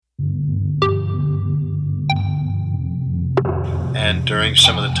And during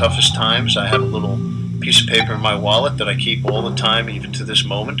some of the toughest times, I have a little piece of paper in my wallet that I keep all the time, even to this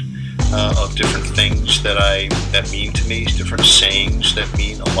moment, of different things that mean to me, different sayings that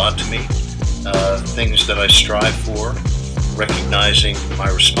mean a lot to me, things that I strive for, recognizing my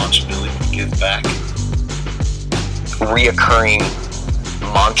responsibility to give back. Reoccurring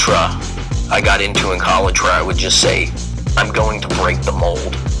mantra I got into in college where I would just say, I'm going to break the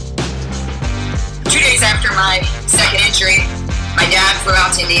mold. 2 days after my second injury, my dad flew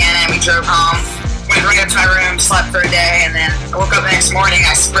out to Indiana and we drove home. Went right up to my room, slept for a day, and then I woke up the next morning,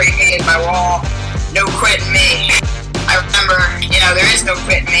 I spray painted my wall, no quitting me. I remember, there is no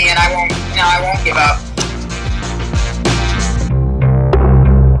quitting me, and I won't give up.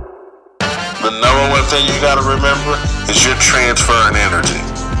 The number one thing you gotta remember is you're transferring energy.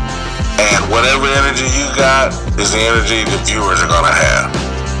 And whatever energy you got is the energy the viewers are gonna have.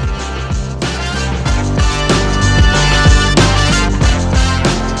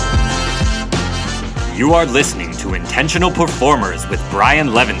 You are listening to Intentional Performers with Brian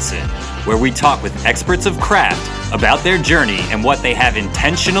Levinson, where we talk with experts of craft about their journey and what they have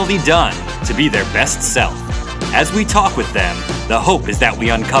intentionally done to be their best self. As we talk with them, the hope is that we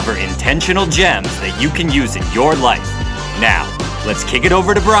uncover intentional gems that you can use in your life. Now, let's kick it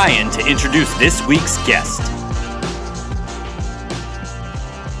over to Brian to introduce this week's guest.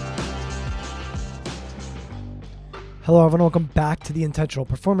 Hello, everyone. Welcome back to the Intentional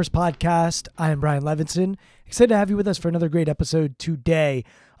Performers Podcast. I am Brian Levinson. Excited to have you with us for another great episode today.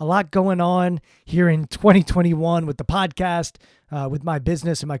 A lot going on here in 2021 with the podcast, with my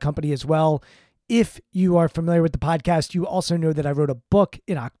business and my company as well. If you are familiar with the podcast, you also know that I wrote a book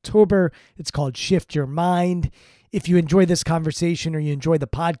in October. It's called Shift Your Mind. If you enjoy this conversation or you enjoy the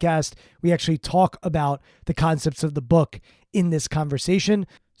podcast, we actually talk about the concepts of the book in this conversation.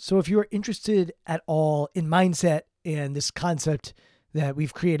 So if you're interested at all in mindset and this concept that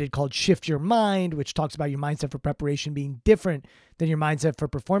we've created called Shift Your Mind, which talks about your mindset for preparation being different than your mindset for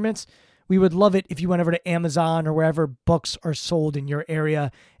performance, we would love it if you went over to Amazon or wherever books are sold in your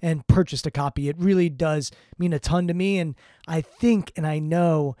area and purchased a copy. It really does mean a ton to me. And I think and I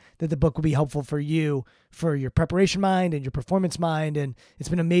know that the book will be helpful for you for your preparation mind and your performance mind. And it's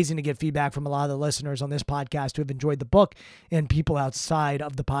been amazing to get feedback from a lot of the listeners on this podcast who have enjoyed the book and people outside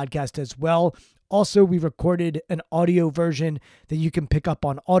of the podcast as well. Also, we recorded an audio version that you can pick up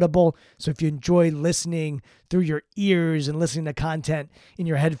on Audible. So if you enjoy listening through your ears and listening to content in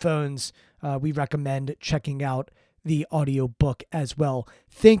your headphones, we recommend checking out the audio book as well.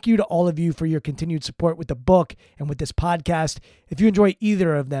 Thank you to all of you for your continued support with the book and with this podcast. If you enjoy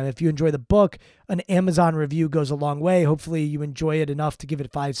either of them, if you enjoy the book, an Amazon review goes a long way. Hopefully you enjoy it enough to give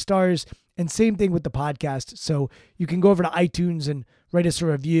it 5 stars. And same thing with the podcast. So you can go over to iTunes and write us a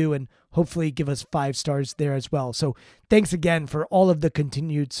review and hopefully give us 5 stars there as well. So thanks again for all of the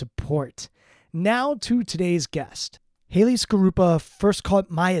continued support. Now to today's guest. Haley Skarupa first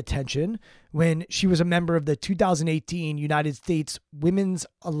caught my attention when she was a member of the 2018 United States Women's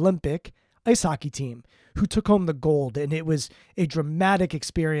Olympic ice hockey team who took home the gold, and it was a dramatic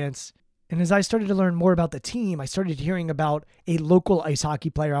experience. And as I started to learn more about the team, I started hearing about a local ice hockey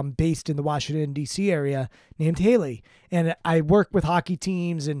player. I'm based in the Washington, D.C. area named Haley. And I work with hockey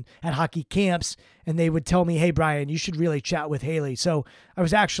teams and at hockey camps, and they would tell me, hey, Brian, you should really chat with Haley. So I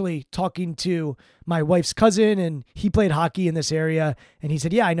was actually talking to my wife's cousin, and he played hockey in this area. And he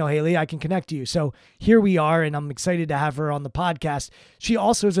said, yeah, I know Haley. I can connect you. So here we are, and I'm excited to have her on the podcast. She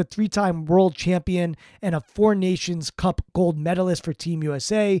also is a 3-time world champion and a 4 Nations Cup gold medalist for Team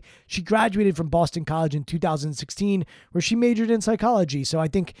USA. She graduated from Boston College in 2016, where she majored in psychology. So I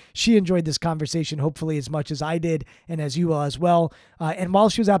think she enjoyed this conversation, hopefully as much as I did, and as you will as well. And while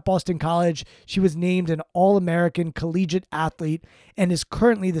she was at Boston College, she was named an All-American Collegiate Athlete and is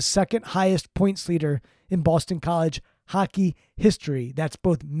currently the 2nd highest points leader in Boston College hockey history. That's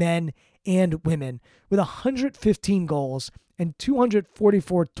both men and women, with 115 goals and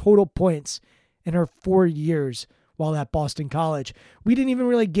 244 total points in her 4 years while at Boston College. We didn't even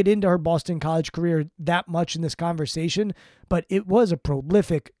really get into her Boston College career that much in this conversation, but it was a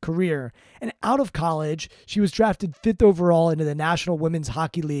prolific career. And out of college, she was drafted 5th overall into the National Women's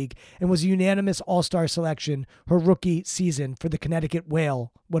Hockey League and was a unanimous all-star selection her rookie season for the Connecticut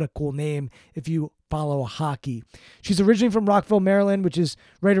Whale. What a cool name if you follow hockey. She's originally from Rockville, Maryland, which is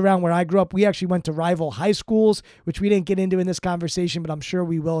right around where I grew up. We actually went to rival high schools, which we didn't get into in this conversation, but I'm sure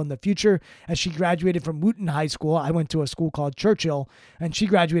we will in the future. As she graduated from Wooten High School, I went to a school called Churchill, and she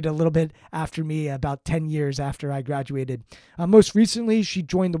graduated a little bit after me, about 10 years after I graduated. Most recently, she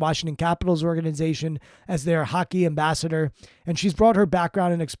joined the Washington Capitals organization as their hockey ambassador, and she's brought her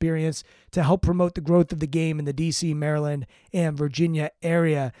background and experience to help promote the growth of the game in the DC, Maryland, and Virginia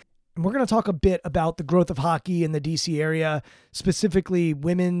area. And we're going to talk a bit about the growth of hockey in the DC area, specifically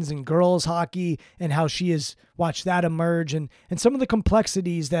women's and girls hockey, and how she has watched that emerge, and some of the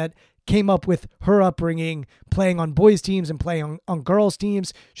complexities that came up with her upbringing, playing on boys teams and playing on girls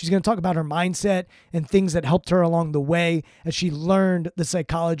teams. She's going to talk about her mindset and things that helped her along the way as she learned the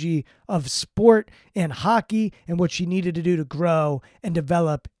psychology of sport and hockey and what she needed to do to grow and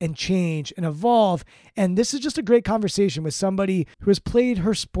develop and change and evolve. And this is just a great conversation with somebody who has played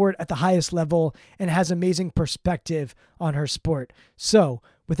her sport at the highest level and has amazing perspective on her sport. So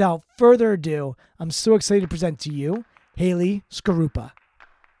without further ado, I'm so excited to present to you Haley Skarupa.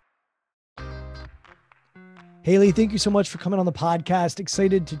 Haley, thank you so much for coming on the podcast.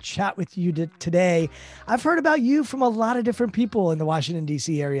 Excited to chat with you today. I've heard about you from a lot of different people in the Washington,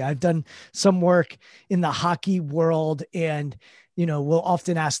 D.C. area. I've done some work in the hockey world, and we'll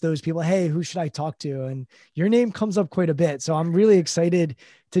often ask those people, hey, who should I talk to? And your name comes up quite a bit. So I'm really excited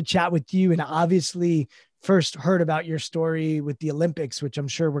to chat with you, and obviously first heard about your story with the Olympics, which I'm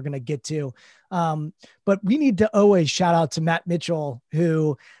sure we're going to get to. But we need to always shout out to Matt Mitchell,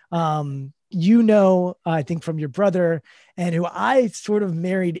 who I think from your brother, and who I sort of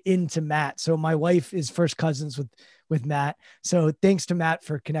married into Matt. So my wife is first cousins with Matt. So thanks to Matt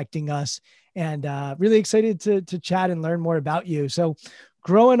for connecting us, and really excited to chat and learn more about you. So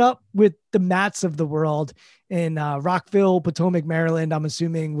growing up with the Matts of the world in Rockville, Potomac, Maryland, I'm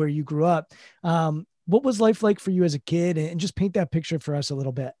assuming where you grew up. What was life like for you as a kid? And just paint that picture for us a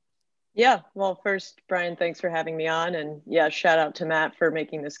little bit. Yeah. Well, first, Brian, thanks for having me on. And yeah, shout out to Matt for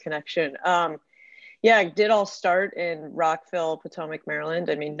making this connection. It did all start in Rockville, Potomac, Maryland.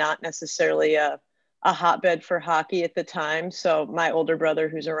 I mean, not necessarily a hotbed for hockey at the time. So my older brother,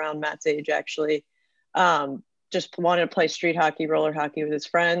 who's around Matt's age, actually just wanted to play street hockey, roller hockey with his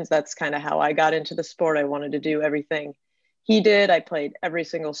friends. That's kind of how I got into the sport. I wanted to do everything he did. I played every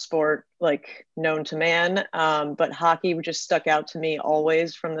single sport like known to man. But hockey just stuck out to me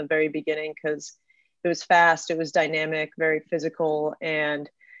always from the very beginning because it was fast, it was dynamic, very physical, and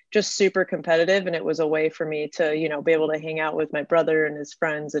just super competitive. And it was a way for me to, be able to hang out with my brother and his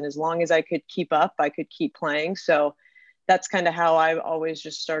friends. And as long as I could keep up, I could keep playing. So that's kind of how I always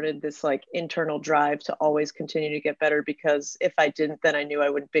just started this like internal drive to always continue to get better, because if I didn't, then I knew I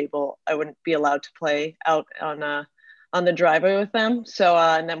wouldn't be allowed to play out on the driveway with them. So,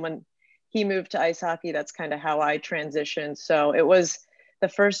 and then when he moved to ice hockey, that's kind of how I transitioned. So it was the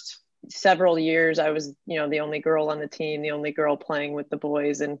first several years I was, the only girl on the team, the only girl playing with the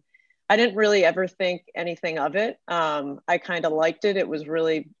boys. And I didn't really ever think anything of it. I kind of liked it. It was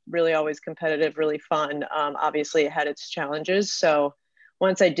really, really always competitive, really fun. Obviously it had its challenges. So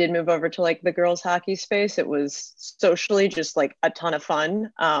once I did move over to like the girls hockey space, it was socially just like a ton of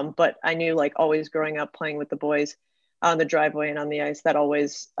fun. But I knew like always growing up playing with the boys on the driveway and on the ice, that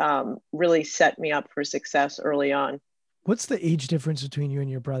always really set me up for success early on. What's the age difference between you and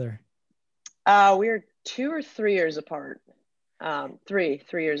your brother? We're 2 or 3 years apart. 3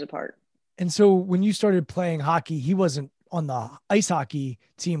 years apart. And so when you started playing hockey, he wasn't on the ice hockey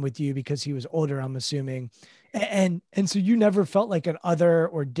team with you because he was older, I'm assuming. And so you never felt like an other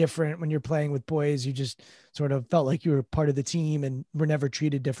or different when you're playing with boys. You just sort of felt like you were part of the team and were never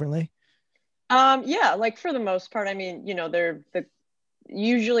treated differently. Yeah, like for the most part, I mean, they're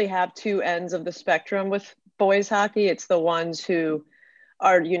usually have two ends of the spectrum with boys hockey. It's the ones who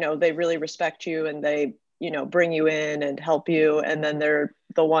are, they really respect you and they, bring you in and help you. And then they're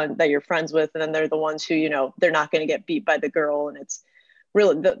the one that you're friends with. And then they're the ones who, they're not going to get beat by the girl. And it's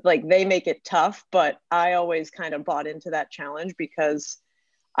really like they make it tough, but I always kind of bought into that challenge because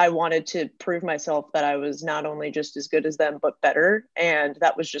I wanted to prove myself that I was not only just as good as them, but better. And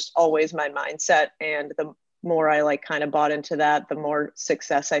that was just always my mindset. And the more I like kind of bought into that, the more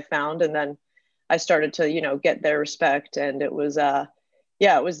success I found. And then I started to, get their respect. And it was,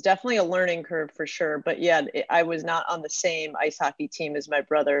 it was definitely a learning curve for sure. But yeah, I was not on the same ice hockey team as my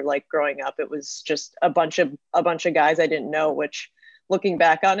brother. Like growing up, it was just a bunch of guys I didn't know, which looking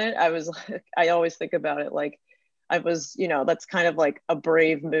back on it, I always think about it like, I was, that's kind of like a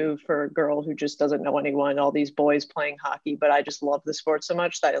brave move for a girl who just doesn't know anyone, all these boys playing hockey, but I just love the sport so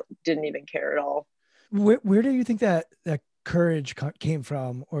much that I didn't even care at all. Where do you think that courage came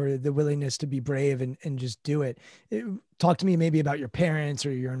from, or the willingness to be brave and just do it. Talk to me maybe about your parents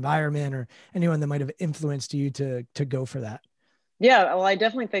or your environment or anyone that might have influenced you to go for that. Yeah, well, I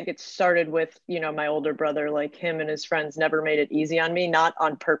definitely think it started with, my older brother. Like, him and his friends never made it easy on me, not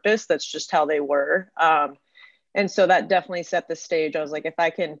on purpose. That's just how they were. And so that definitely set the stage. I was like, if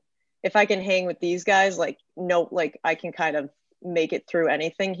I can hang with these guys, like, no, like, I can kind of make it through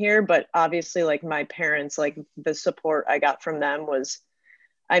anything here. But obviously, like, my parents, like, the support I got from them was,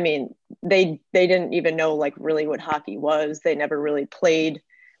 I mean, they didn't even know, like, really what hockey was. They never really played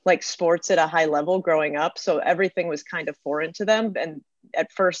like sports at a high level growing up. So everything was kind of foreign to them. And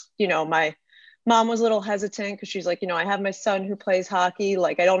at first, my mom was a little hesitant because she's like, I have my son who plays hockey.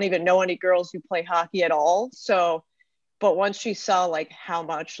 Like, I don't even know any girls who play hockey at all. So, but once she saw like how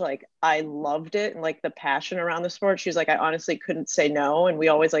much like I loved it and like the passion around the sport, she's like, I honestly couldn't say no. And we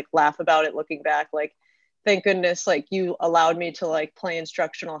always like laugh about it looking back, like, thank goodness, like, you allowed me to like play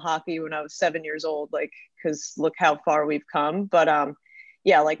instructional hockey when I was 7 years old, like, because look how far we've come. But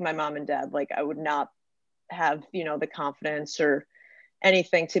yeah, like, my mom and dad, like, I would not have, the confidence or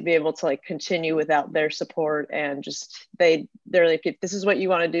anything to be able to like continue without their support. And just, they're like, if this is what you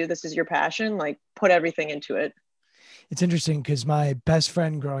want to do, this is your passion, like, put everything into it. It's interesting because my best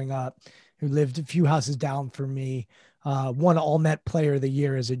friend growing up, who lived a few houses down from me, won All-Met Player of the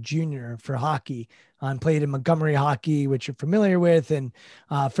Year as a junior for hockey, and played in Montgomery hockey, which you're familiar with. And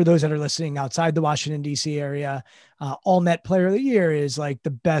for those that are listening outside the Washington, D.C. area, All-Met Player of the Year is like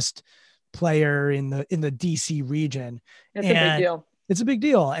the best player in the D.C. region. It's a big deal. It's a big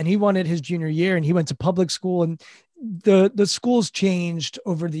deal. And he won it his junior year, and he went to public school, and the schools changed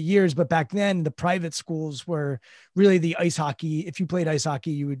over the years, but back then the private schools were really the ice hockey. If you played ice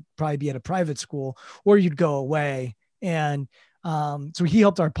hockey, you would probably be at a private school or you'd go away. And so he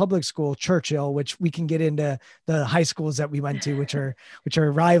helped our public school, Churchill, which we can get into the high schools that we went to, which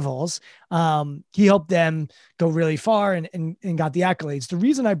are rivals. He helped them go really far and got the accolades. The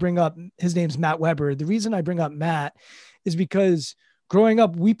reason I bring up, his name's Matt Weber. The reason I bring up Matt is because growing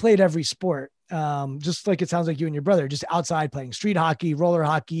up, we played every sport. Just like it sounds like you and your brother, just outside playing street hockey, roller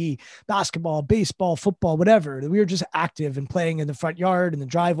hockey, basketball, baseball, football, whatever. We were just active and playing in the front yard, in the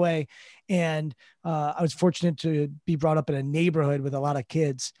driveway. And I was fortunate to be brought up in a neighborhood with a lot of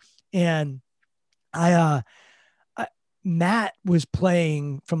kids. And Matt was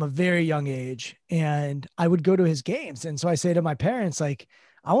playing from a very young age, and I would go to his games. And so I say to my parents, like,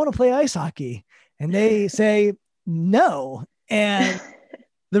 I want to play ice hockey. And they say, no. And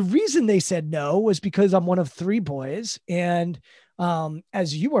the reason they said no was because I'm one of three boys. And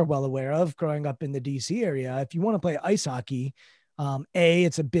as you are well aware of growing up in the DC area, if you want to play ice hockey, A,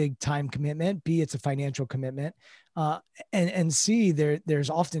 it's a big time commitment. B, it's a financial commitment. And C, there's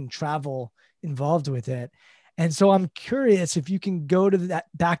often travel involved with it. And so I'm curious if you can go to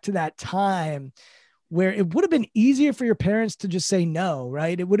back to that time where it would have been easier for your parents to just say no,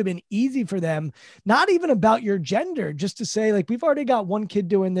 right? It would have been easy for them, not even about your gender, just to say, like, we've already got one kid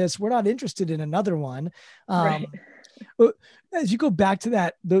doing this. We're not interested in another one. Right. As you go back to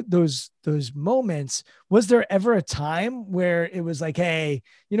that, those moments, was there ever a time where it was like, hey,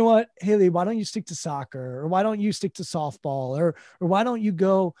 you know what, Haley, why don't you stick to soccer? Or why don't you stick to softball? Or why don't you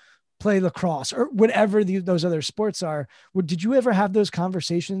go play lacrosse or whatever those other sports are? Did you ever have those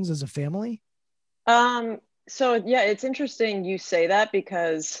conversations as a family? So yeah, it's interesting you say that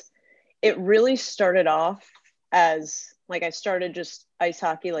because it really started off as like, I started just ice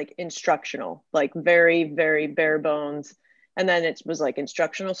hockey, like instructional, like very, very bare bones. And then it was like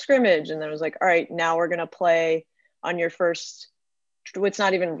instructional scrimmage. And then it was like, all right, now we're going to play on your first, it's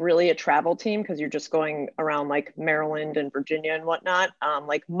not even really a travel team because you're just going around like Maryland and Virginia and whatnot.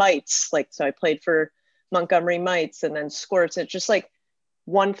 Like mites, like, so I played for Montgomery Mites and then Squirts. It's just like,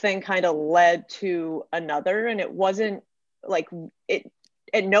 one thing kind of led to another. And it wasn't like it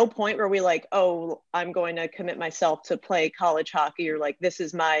at no point were we like, oh, I'm going to commit myself to play college hockey or like, this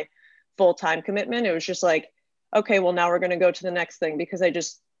is my full-time commitment. It was just like, okay, well now we're going to go to the next thing because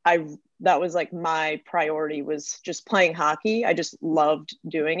that was like my priority was just playing hockey. I just loved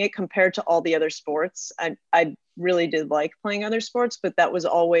doing it compared to all the other sports. I really did like playing other sports, but that was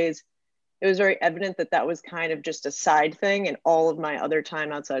always, it was very evident that was kind of just a side thing. And all of my other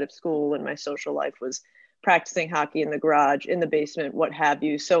time outside of school and my social life was practicing hockey in the garage, in the basement, what have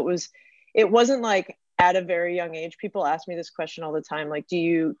you. So it wasn't like at a very young age. People ask me this question all the time. Like,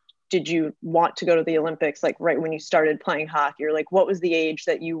 did you want to go to the Olympics? Like right when you started playing hockey, or like, what was the age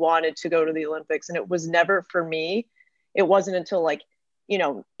that you wanted to go to the Olympics? And it was never for me. It wasn't until like,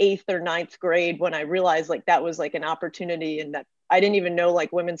 8th or 9th grade when I realized like that was like an opportunity and that I didn't even know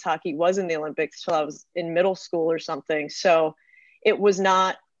like women's hockey was in the Olympics till I was in middle school or something. So it was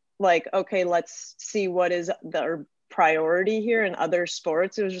not like, okay, let's see what is the priority here in other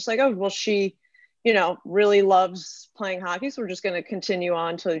sports. It was just like, oh, well, she, really loves playing hockey. So we're just going to continue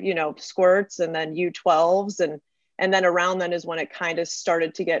on to, squirts and then U12s. And then around then is when it kind of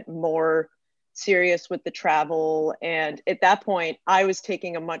started to get more serious with the travel. And at that point, I was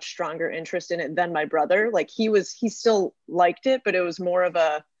taking a much stronger interest in it than my brother. Like he still liked it, but it was more of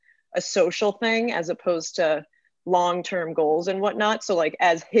a social thing as opposed to long-term goals and whatnot. So like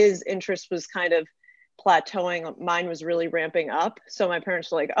as his interest was kind of plateauing, mine was really ramping up. So my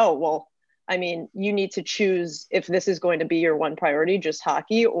parents were like, oh, well, I mean, you need to choose if this is going to be your one priority, just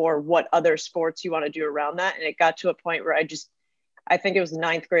hockey, or what other sports you want to do around that. And it got to a point where I think it was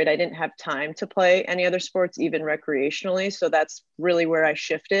ninth grade. I didn't have time to play any other sports, even recreationally. So that's really where I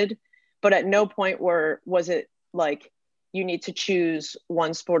shifted. But at no point was it like, you need to choose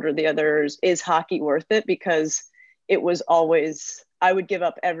one sport or the others. Is hockey worth it? Because it was always, I would give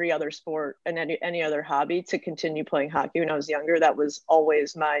up every other sport and any other hobby to continue playing hockey when I was younger. That was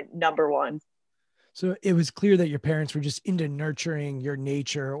always my number one. So it was clear that your parents were just into nurturing your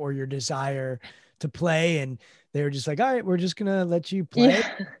nature or your desire to play. And they were just like, all right, we're just going to let you play.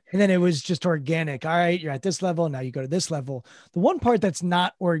 Yeah. And then it was just organic. All right, you're at this level. Now you go to this level. The one part that's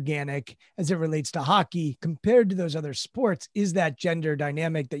not organic as it relates to hockey compared to those other sports is that gender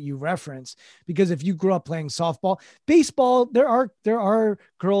dynamic that you reference. Because if you grew up playing softball, baseball, there are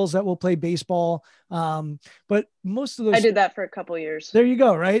girls that will play baseball. But most of those, I did that for a couple of years. there you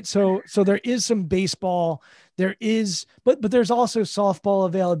go. Right. So there is some baseball. There is, but there's also softball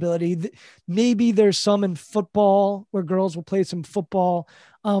availability. Maybe there's some in football where girls will play some football.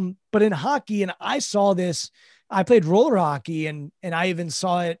 But in hockey, and I saw this, I played roller hockey and I even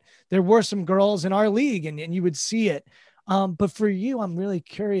saw it. There were some girls in our league and you would see it. But for you, I'm really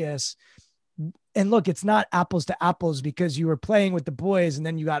curious. And look, it's not apples to apples because you were playing with the boys and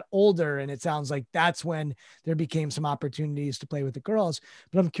then you got older. And it sounds like that's when there became some opportunities to play with the girls.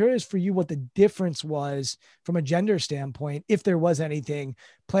 But I'm curious for you what the difference was from a gender standpoint, if there was anything,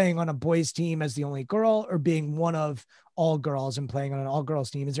 playing on a boys team as the only girl or being one of all girls and playing on an all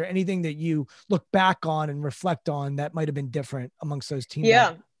girls team. Is there anything that you look back on and reflect on that might've been different amongst those teams?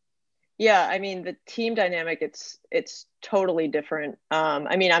 Yeah. Yeah, I mean, the team dynamic, it's totally different.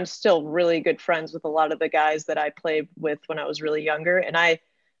 I mean, I'm still really good friends with a lot of the guys that I played with when I was really younger. And I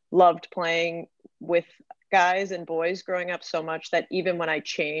loved playing with guys and boys growing up so much that even when I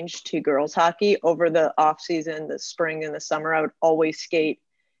changed to girls hockey over the off season, the spring and the summer, I would always skate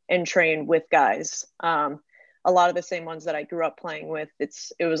and train with guys. A lot of the same ones that I grew up playing with.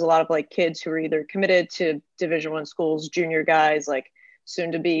 It was a lot of like kids who were either committed to Division I schools, junior guys, like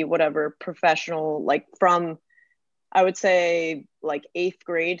soon to be whatever professional, like from, I would say like 8th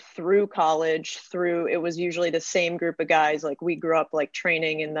grade through college it was usually the same group of guys. Like we grew up like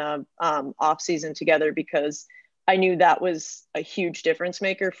training in the off season together because I knew that was a huge difference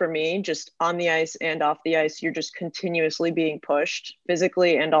maker for me, just on the ice and off the ice. You're just continuously being pushed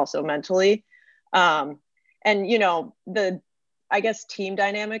physically and also mentally. And I guess team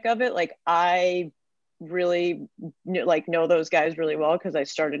dynamic of it, like I really know those guys really well because I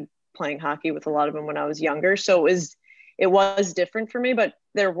started playing hockey with a lot of them when I was younger. So it was different for me, but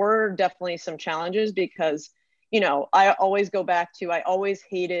there were definitely some challenges because, I always go back to, I always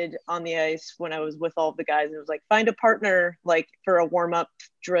hated on the ice when I was with all the guys. It was like, find a partner, like for a warm up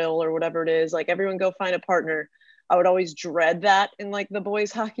drill or whatever it is, like everyone go find a partner. I would always dread that in like the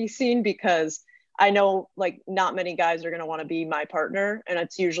boys hockey scene because I know like not many guys are going to want to be my partner. And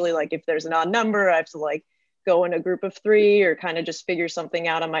it's usually like, if there's an odd number, I have to like go in a group of 3 or kind of just figure something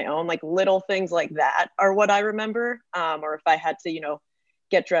out on my own. Like little things like that are what I remember. Or if I had to,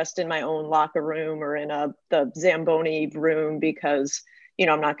 get dressed in my own locker room or in the Zamboni room because,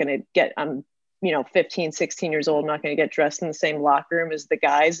 I'm not going to I'm 15, 16 years old. I'm not going to get dressed in the same locker room as the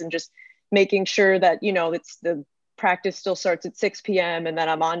guys, and just making sure that, it's the practice still starts at 6 p.m. and then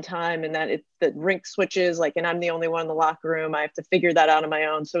I'm on time and that the rink switches, like, and I'm the only one in the locker room. I have to figure that out on my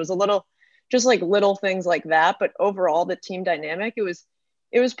own. So it was a little, just like little things like that. But overall, the team dynamic, it was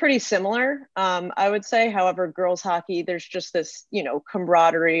pretty similar. I would say, however, girls hockey, there's just this,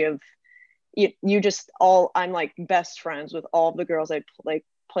 camaraderie of I'm like best friends with all the girls I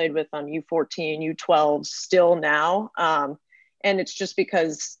played with on U14, U12 still now. And it's just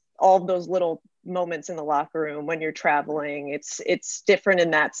because all of those little moments in the locker room when you're traveling, it's different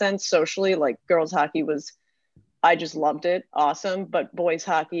in that sense socially. Like girls hockey I just loved it. Awesome. But boys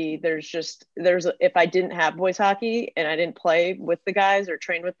hockey, if I didn't have boys hockey and I didn't play with the guys or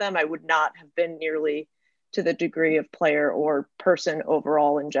train with them, I would not have been nearly to the degree of player or person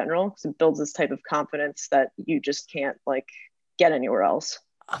overall in general, because it builds this type of confidence that you just can't like get anywhere else.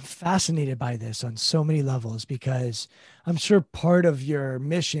 I'm fascinated by this on so many levels because I'm sure part of your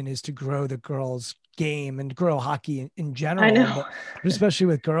mission is to grow the girls' game and grow hockey in general, I know. but especially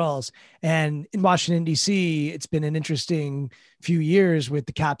with girls. And in Washington, D.C., it's been an interesting few years with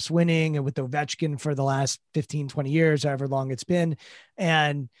the Caps winning and with Ovechkin for the last 15, 20 years, however long it's been.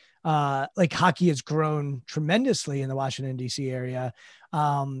 And like hockey has grown tremendously in the Washington, D.C. area.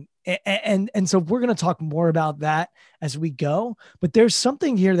 And so we're going to talk more about that as we go, but there's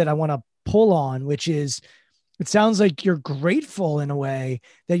something here that I want to pull on, which is, it sounds like you're grateful in a way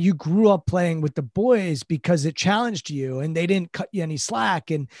that you grew up playing with the boys because it challenged you and they didn't cut you any slack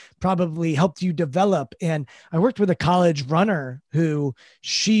and probably helped you develop. And I worked with a college runner who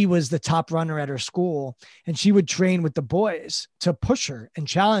she was the top runner at her school and she would train with the boys to push her and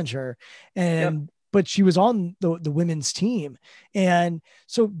challenge her. And but she was on the women's team. And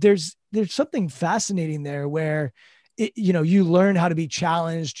so there's something fascinating there where you learn how to be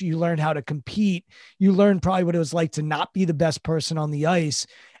challenged, you learn how to compete, you learn probably what it was like to not be the best person on the ice.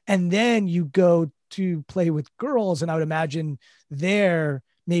 And then you go to play with girls. And I would imagine there,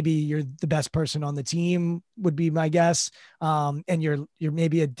 maybe you're the best person on the team would be my guess. And you're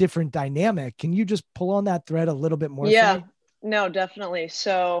maybe a different dynamic. Can you just pull on that thread a little bit more? Yeah, no, definitely.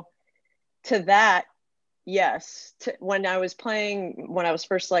 So to that, yes. When I was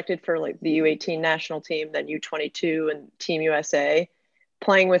first selected for like the U18 national team, then U22 and Team USA,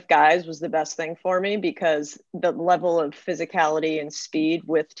 playing with guys was the best thing for me because the level of physicality and speed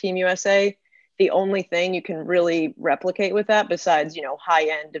with Team USA, the only thing you can really replicate with that besides,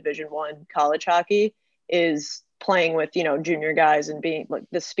 high-end Division I college hockey is playing with, junior guys and being like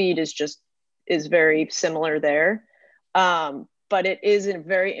the speed is very similar there. But it is a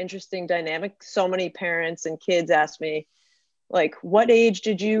very interesting dynamic. So many parents and kids ask me, like, what age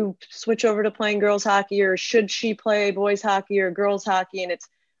did you switch over to playing girls hockey, or should she play boys hockey or girls hockey? And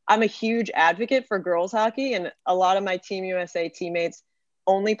I'm a huge advocate for girls hockey. And a lot of my Team USA teammates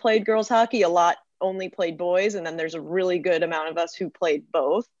only played girls hockey. A lot only played boys. And then there's a really good amount of us who played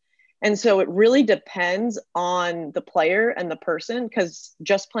both. And so it really depends on the player and the person, because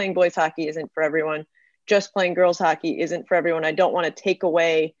just playing boys hockey isn't for everyone. Just playing girls hockey isn't for everyone. I don't want to take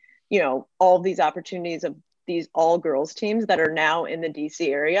away, all of these opportunities of these all girls teams that are now in the DC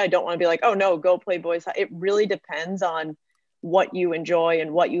area. I don't want to be like, oh no, go play boys. It really depends on what you enjoy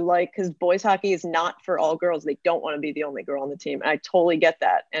and what you like. Cause boys hockey is not for all girls. They don't want to be the only girl on the team. And I totally get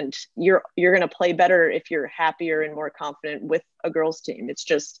that. And you're going to play better if you're happier and more confident with a girls team. It's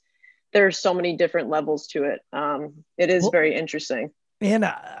just, there's so many different levels to it. It is very interesting. And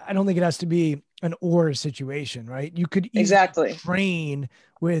I don't think it has to be an or situation, right? You could exactly train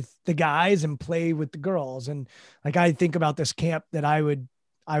with the guys and play with the girls. And like, I think about this camp that I would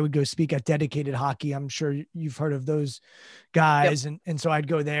go speak at Dedicated Hockey. I'm sure you've heard of those guys. Yep. And so I'd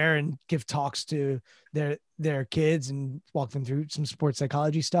go there and give talks to their kids and walk them through some sports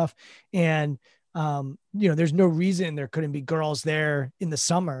psychology stuff. And, there's no reason there couldn't be girls there in the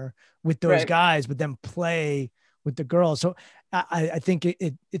summer with those guys, but then play with the girls. So I think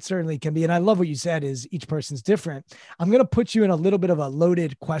it certainly can be. And I love what you said is each person's different. I'm going to put you in a little bit of a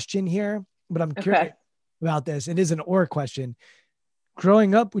loaded question here, but I'm curious about this. It is an or question.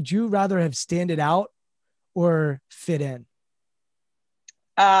 Growing up, would you rather have standed out or fit in?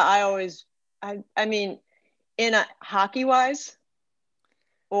 I mean, in a hockey wise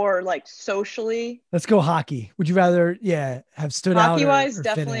or like socially. Let's go hockey. Would you rather, have stood out? Hockey wise,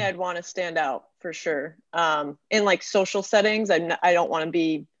 definitely I'd want to stand out for sure. In like social settings, I don't want to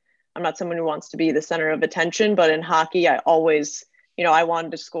be, I'm not someone who wants to be the center of attention, but in hockey, I always, I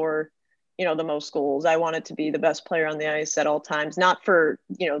wanted to score, the most goals. I wanted to be the best player on the ice at all times, not for,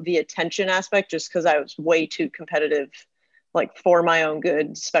 the attention aspect, just because I was way too competitive, like for my own good,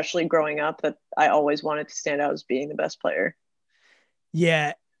 especially growing up, that I always wanted to stand out as being the best player.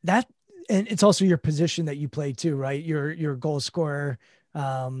 Yeah, and it's also your position that you play too, right? You're a goal scorer.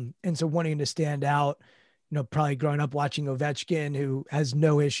 And so wanting to stand out, probably growing up watching Ovechkin, who has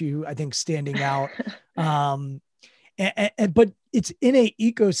no issue, I think, standing out. But it's in a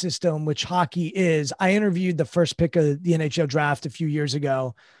ecosystem, which hockey is. I interviewed the first pick of the NHL draft a few years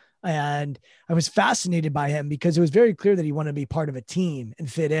ago, and I was fascinated by him because it was very clear that he wanted to be part of a team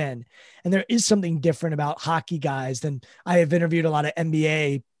and fit in. And there is something different about hockey guys than I have interviewed a lot of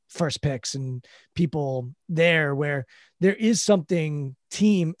NBA first picks and people there where there is something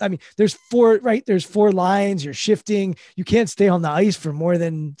team. I mean, there's four lines, you're shifting. You can't stay on the ice for more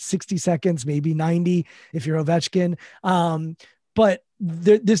than 60 seconds, maybe 90 if you're Ovechkin. But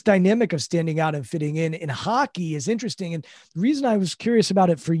this dynamic of standing out and fitting in hockey is interesting. And the reason I was curious about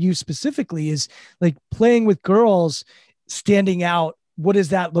it for you specifically is like playing with girls, standing out. What does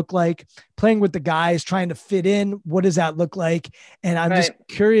that look like? Playing with the guys, trying to fit in. What does that look like? And I'm just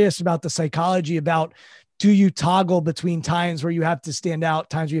curious about the psychology about, do you toggle between times where you have to stand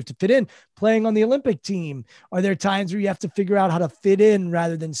out, times where you have to fit in? Playing on the Olympic team, are there times where you have to figure out how to fit in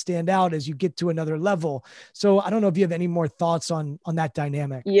rather than stand out as you get to another level? So I don't know if you have any more thoughts on that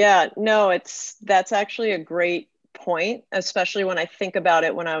dynamic. Yeah, no, that's actually a great point, especially when I think about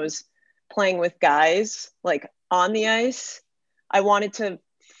it. When I was playing with guys, like on the ice, I wanted to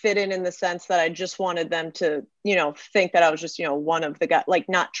fit in the sense that I just wanted them to, you know, think that I was just, you know, one of the guys, like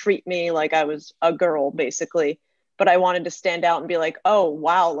not treat me like I was a girl basically, but I wanted to stand out and be like, oh,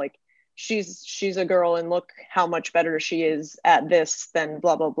 wow, like she's a girl and look how much better she is at this than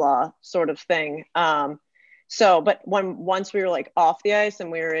blah, blah, blah sort of thing. So, but once we were like off the ice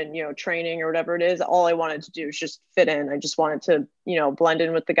and we were in, you know, training or whatever it is, all I wanted to do is just fit in. I just wanted to, you know, blend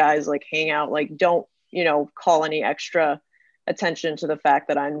in with the guys, like hang out, like don't, you know, call any extra attention to the fact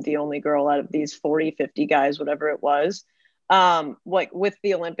that I'm the only girl out of these 40, 50 guys, whatever it was. Like with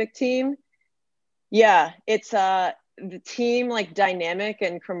the Olympic team, yeah, it's the team like dynamic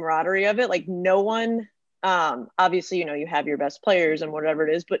and camaraderie of it. Like no one, obviously, you know, you have your best players and whatever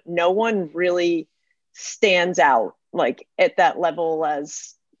it is, but no one really stands out like at that level.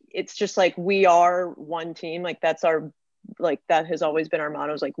 As it's just like, we are one team. Like that's our, like that has always been our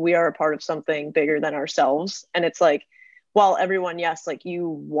motto, is like, we are a part of something bigger than ourselves. And it's like, while everyone, yes, like you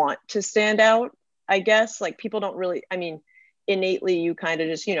want to stand out, I guess, like people don't really, I mean, innately, you kind of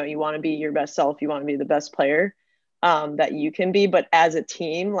just, you know, you want to be your best self. You want to be the best player that you can be. But as a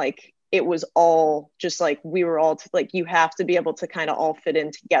team, like it was all just like, we were all like, you have to be able to kind of all fit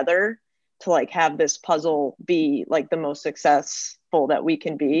in together to like have this puzzle be like the most successful that we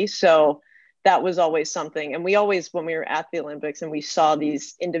can be. So that was always something. And we always, when we were at the Olympics and we saw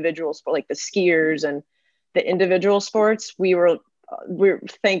these individuals, like the skiers and the individual sports, we're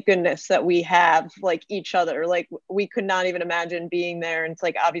thank goodness that we have like each other. Like we could not even imagine being there. And it's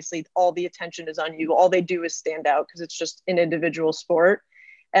like, obviously all the attention is on you. All they do is stand out because it's just an individual sport.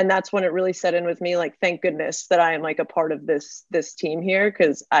 And that's when it really set in with me, like, thank goodness that I am like a part of this team here,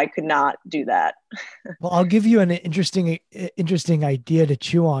 because I could not do that. Well, I'll give you an interesting idea to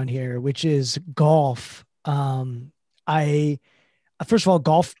chew on here, which is golf. First of all,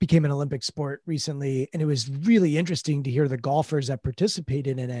 golf became an Olympic sport recently, and it was really interesting to hear the golfers that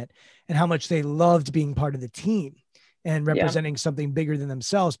participated in it and how much they loved being part of the team and representing something bigger than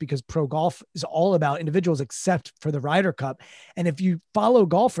themselves, because pro golf is all about individuals except for the Ryder Cup. And if you follow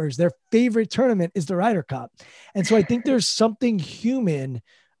golfers, their favorite tournament is the Ryder Cup. And so I think there's something human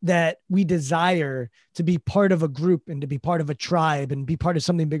that we desire to be part of a group and to be part of a tribe and be part of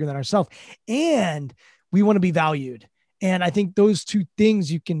something bigger than ourselves. And we want to be valued. And I think those two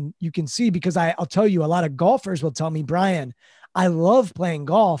things you can see, because I'll tell you, a lot of golfers will tell me, Brian, I love playing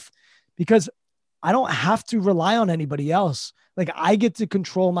golf because I don't have to rely on anybody else. Like I get to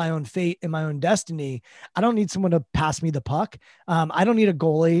control my own fate and my own destiny. I don't need someone to pass me the puck. I don't need a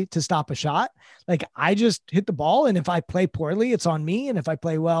goalie to stop a shot. Like I just hit the ball. And if I play poorly, it's on me. And if I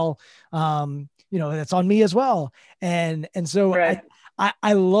play well, that's on me as well. And so right.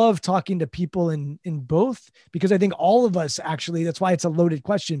 I love talking to people in both, because I think all of us actually, that's why it's a loaded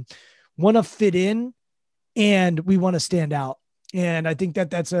question, want to fit in and we want to stand out. And I think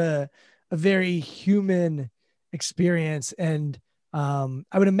that's a very human experience. And I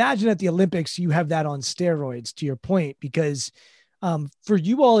would imagine at the Olympics, you have that on steroids, to your point, because for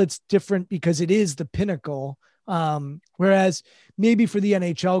you all, it's different because it is the pinnacle. Whereas maybe for the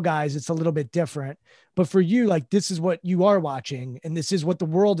NHL guys, it's a little bit different, but for you, like, this is what you are watching and this is what the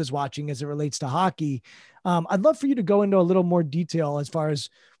world is watching as it relates to hockey. I'd love for you to go into a little more detail as far as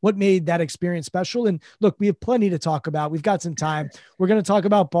what made that experience special. And look, we have plenty to talk about. We've got some time. We're going to talk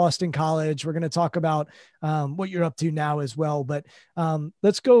about Boston College. We're going to talk about what you're up to now as well, but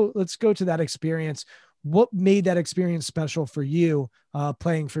let's go to that experience. What made that experience special for you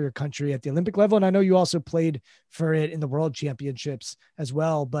playing for your country at the Olympic level? And I know you also played for it in the World Championships as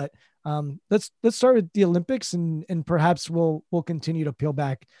well, but let's start with the Olympics and perhaps we'll continue to peel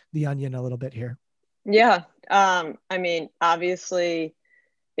back the onion a little bit here. Yeah. I mean, obviously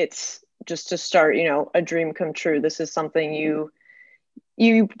it's just to start, a dream come true. This is something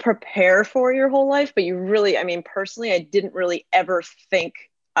you prepare for your whole life, but you really, I mean, personally, I didn't really ever think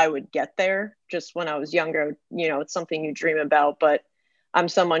I would get there. Just when I was younger, it's something you dream about, but I'm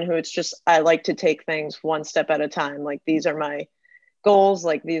someone who I like to take things one step at a time. Like these are my goals.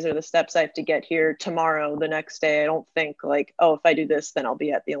 Like, these are the steps I have to get here tomorrow, the next day. I don't think like, oh, if I do this, then I'll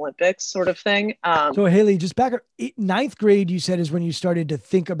be at the Olympics sort of thing. So Haley, just back up, ninth grade, you said is when you started to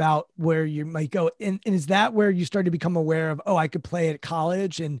think about where you might go. And is that where you started to become aware of, oh, I could play at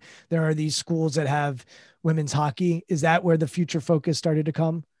college and there are these schools that have women's hockey? Is that where the future focus started to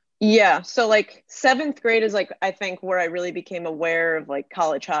come? Yeah. So like seventh grade is like, I think where I really became aware of like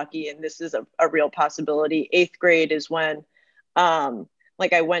college hockey and this is a real possibility. Eighth grade is when,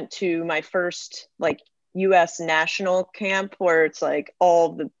 like I went to my first like US national camp where it's like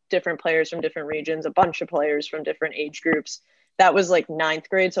all the different players from different regions, a bunch of players from different age groups. That was like ninth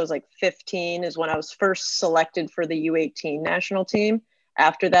grade. So I was like 15 is when I was first selected for the U18 national team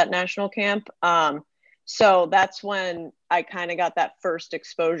after that national camp. So that's when I kind of got that first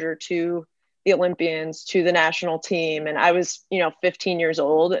exposure to the Olympians, to the national team. And I was, 15 years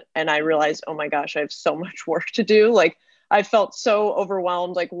old and I realized, oh my gosh, I have so much work to do. Like I felt so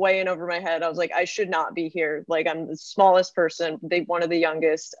overwhelmed, like way in over my head. I was like, I should not be here. Like I'm the smallest person, one of the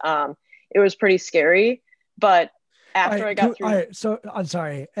youngest. It was pretty scary, but after I got through. All right, so I'm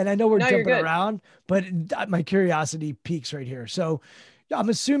sorry. And I know we're jumping around, but my curiosity peaks right here. So I'm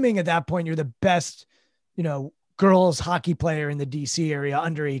assuming at that point, you're the best, girls hockey player in the DC area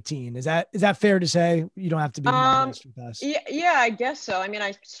under 18. Is that fair to say? You don't have to be modest with us. Yeah, I guess so. I mean,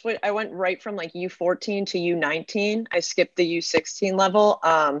 I went right from like U14 to U19. I skipped the U16 level.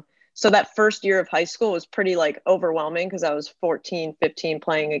 So that first year of high school was pretty like overwhelming because I was 14, 15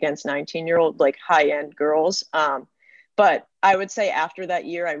 playing against 19-year-old like high-end girls. But I would say after that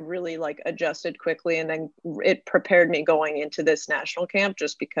year, I really like adjusted quickly, and then it prepared me going into this national camp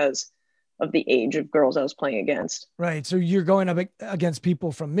just because of the age of girls I was playing against. Right. So you're going up against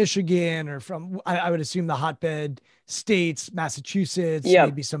people from Michigan or from, I would assume, the hotbed states, Massachusetts,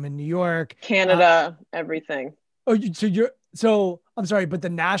 maybe some in New York, Canada, everything. Oh, so I'm sorry, but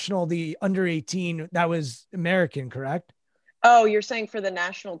the under 18, that was American, correct? Oh, you're saying for the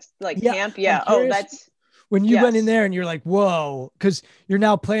national camp? Yeah. Oh, that's when you went in there and you're like, whoa, because you're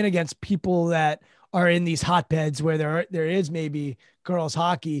now playing against people that are in these hotbeds where there is maybe girls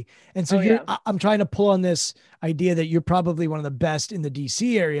hockey. And so I'm trying to pull on this idea that you're probably one of the best in the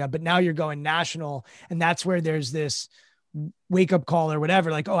DC area, but now you're going national. And that's where there's this wake up call or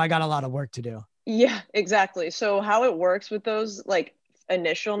whatever, like, oh, I got a lot of work to do. Yeah, exactly. So how it works with those like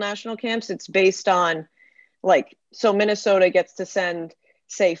initial national camps, it's based on like, so Minnesota gets to send,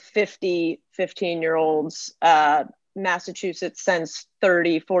 say 50 15-year-olds, Massachusetts sends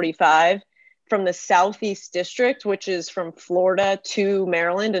 30, 45. From the Southeast District, which is from Florida to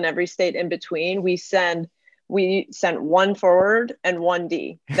Maryland and every state in between, we sent one forward and one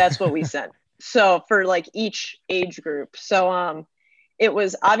D. That's what we sent. So for like each age group. So it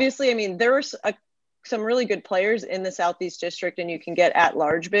was obviously, I mean, there were some really good players in the Southeast District and you can get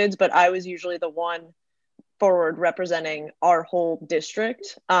at-large bids, but I was usually the one forward representing our whole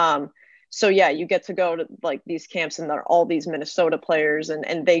district. So yeah, you get to go to like these camps and they're all these Minnesota players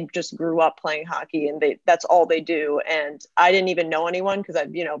and they just grew up playing hockey and that's all they do. And I didn't even know anyone because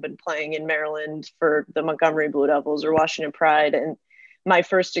I've, been playing in Maryland for the Montgomery Blue Devils or Washington Pride. And my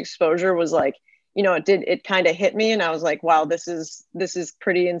first exposure was like, it kind of hit me and I was like, wow, this is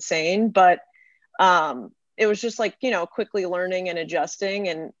pretty insane. But it was just like, quickly learning and adjusting.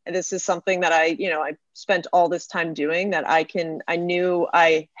 And this is something that I spent all this time doing that I knew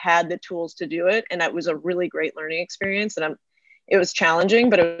I had the tools to do it. And that was a really great learning experience. And it was challenging,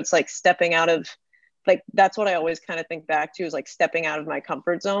 but it was like stepping out of like, that's what I always kind of think back to is like stepping out of my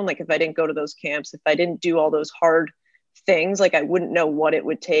comfort zone. Like if I didn't go to those camps, if I didn't do all those hard things, like I wouldn't know what it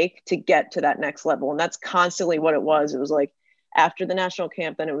would take to get to that next level. And that's constantly what it was. It was like, after the national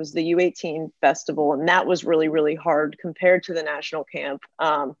camp, then it was the U18 festival. And that was really, really hard compared to the national camp.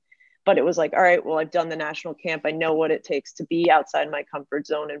 But it was like, all right, well, I've done the national camp. I know what it takes to be outside my comfort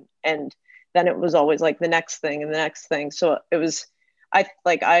zone. And then it was always like the next thing and the next thing. So it was,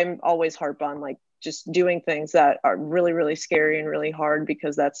 I'm always harp on like just doing things that are really, really scary and really hard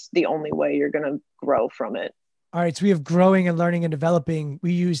because that's the only way you're going to grow from it. All right. So we have growing and learning and developing.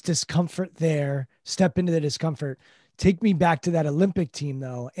 We use discomfort there, step into the discomfort. Take me back to that Olympic team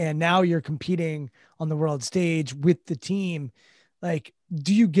though. And now you're competing on the world stage with the team. Like,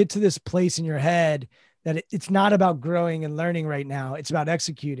 do you get to this place in your head that it's not about growing and learning right now? It's about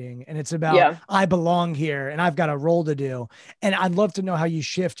executing and it's about, I belong here and I've got a role to do. And I'd love to know how you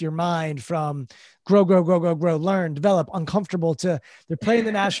shift your mind from grow, learn, develop, uncomfortable to they're playing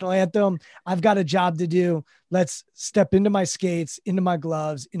the national anthem. I've got a job to do. Let's step into my skates, into my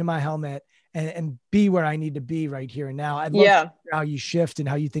gloves, into my helmet. And be where I need to be right here and now. I'd love to hear how you shift and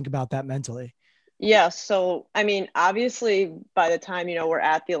how you think about that mentally. Yeah. So, I mean, obviously, by the time, we're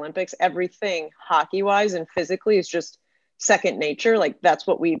at the Olympics, everything hockey wise and physically is just second nature. Like, that's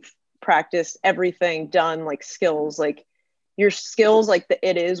what we've practiced, everything done, like skills, like your skills, like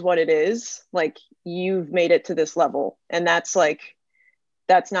it is what it is. Like, you've made it to this level. And that's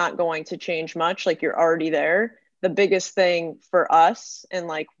not going to change much. Like, you're already there. The biggest thing for us, and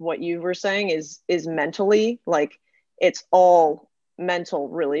like what you were saying, is mentally, like, it's all mental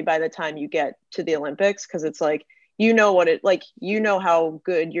really by the time you get to the Olympics, because it's like, how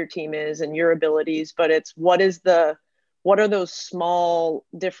good your team is and your abilities, but it's what are those small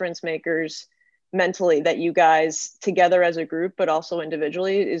difference makers mentally that you guys together as a group but also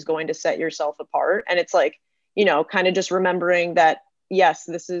individually is going to set yourself apart. And it's like, kind of just remembering that, yes,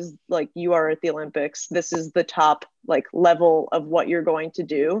 this is like, you are at the Olympics, this is the top like level of what you're going to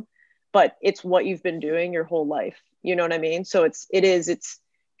do, but it's what you've been doing your whole life. You know what I mean? So it's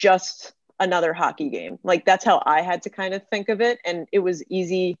just another hockey game. Like, that's how I had to kind of think of it. And it was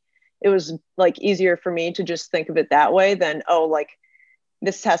easy. It was like easier for me to just think of it that way than, oh, like,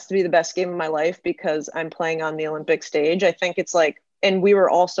 this has to be the best game of my life because I'm playing on the Olympic stage. I think it's like, and we were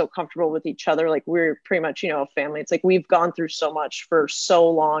all so comfortable with each other. Like, we're pretty much, a family. It's like, we've gone through so much for so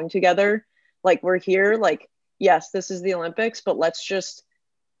long together. Like, we're here, like, yes, this is the Olympics, but let's just,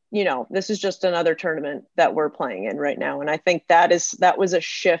 this is just another tournament that we're playing in right now. And I think that was a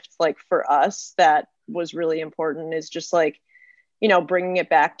shift, like, for us, that was really important, is just like, bringing it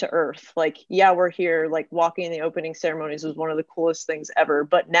back to earth. Like, yeah, we're here, like, walking in the opening ceremonies was one of the coolest things ever.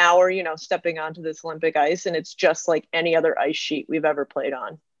 But now we're, stepping onto this Olympic ice, and it's just like any other ice sheet we've ever played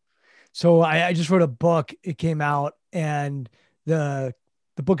on. So I just wrote a book. It came out, and the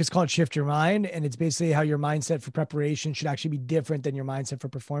book is called Shift Your Mind, and it's basically how your mindset for preparation should actually be different than your mindset for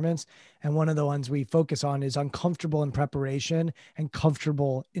performance. And one of the ones we focus on is uncomfortable in preparation and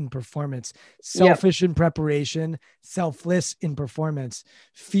comfortable in performance, selfish in preparation, selfless in performance,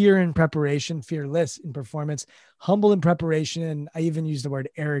 fear in preparation, fearless in performance, humble in preparation. And I even use the word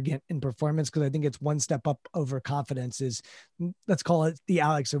arrogant in performance, because I think it's one step up over confidence. Is, let's call it the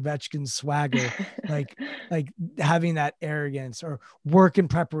Alex Ovechkin swagger, like having that arrogance, or work in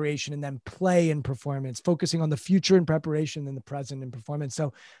preparation and then play in performance, focusing on the future in preparation and the present in performance.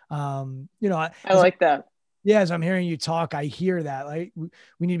 So, I like that. Yeah. As I'm hearing you talk, I hear that, like,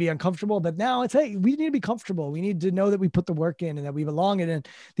 we need to be uncomfortable, but now it's, hey, we need to be comfortable. We need to know that we put the work in and that we belong in. And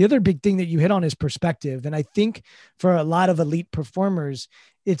the other big thing that you hit on is perspective. And I think for a lot of elite performers,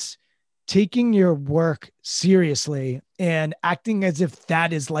 it's taking your work seriously and acting as if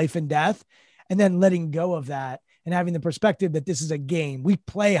that is life and death, and then letting go of that and having the perspective that this is a game. We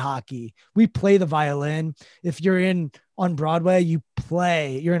play hockey. We play the violin. If you're on Broadway,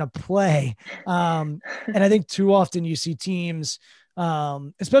 you're in a play. And I think too often you see teams,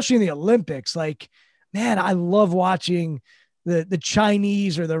 especially in the Olympics, like, man, I love watching the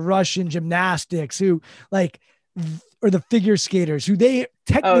Chinese or the Russian gymnastics who, like, or the figure skaters who they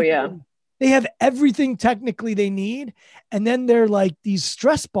technically, they have everything technically they need. And then they're like these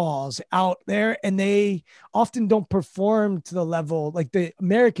stress balls out there, and they often don't perform to the level. Like, the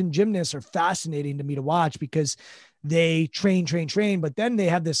American gymnasts are fascinating to me to watch because they train, but then they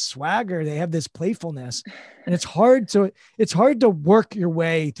have this swagger, they have this playfulness, and it's hard to work your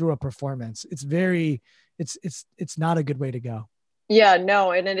way through a performance. It's not a good way to go. Yeah,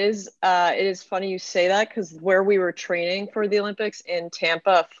 no. And it is funny you say that, because where we were training for the Olympics in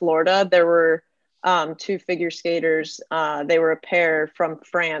Tampa, Florida, there were two figure skaters. They were a pair from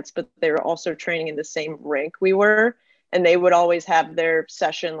France, but they were also training in the same rink we were. And they would always have their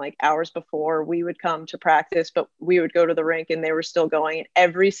session like hours before we would come to practice, but we would go to the rink and they were still going. And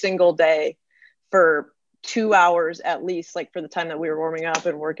every single day for 2 hours at least, like for the time that we were warming up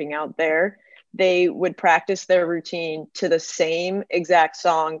and working out there, they would practice their routine to the same exact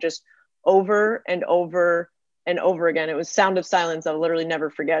song, just over and over and over again. It was Sound of Silence. I'll literally never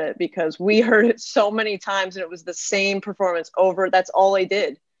forget it, because we heard it so many times and it was the same performance over. That's all they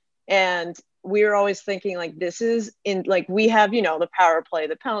did. And we were always thinking, like, this is in, like, we have, the power play,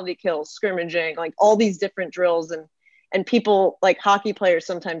 the penalty kills, scrimmaging, like all these different drills. And people, like hockey players,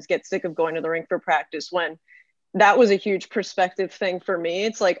 sometimes get sick of going to the rink for practice, when that was a huge perspective thing for me.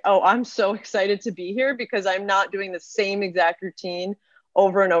 It's like, oh, I'm so excited to be here because I'm not doing the same exact routine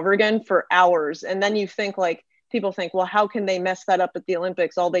over and over again for hours. And then you think, like, people think, well, how can they mess that up at the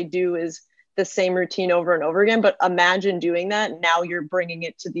Olympics? All they do is the same routine over and over again. But imagine doing that. Now you're bringing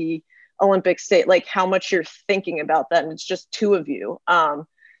it to the Olympic state, like how much you're thinking about that. And it's just two of you.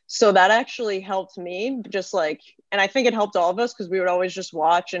 So that actually helped me, just like, and I think it helped all of us, because we would always just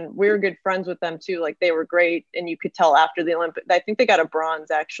watch, and we were good friends with them too. Like, they were great. And you could tell after the Olympics, I think they got a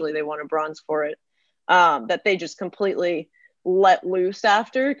bronze, actually. They won a bronze for it. that they just completely let loose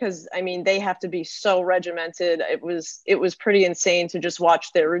after. Cause I mean, they have to be so regimented. It was pretty insane to just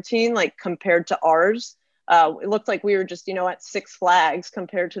watch their routine, like compared to ours. It looked like we were just, at Six Flags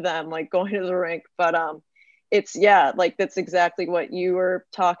compared to them, like going to the rink. But it's, yeah, like that's exactly what you were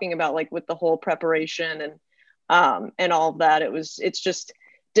talking about, like with the whole preparation and all of that. It's just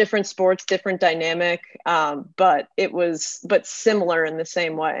different sports, different dynamic, but similar in the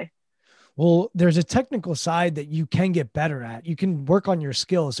same way. Well, there's a technical side that you can get better at. You can work on your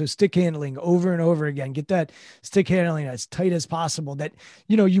skills. So stick handling over and over again, get that stick handling as tight as possible, that,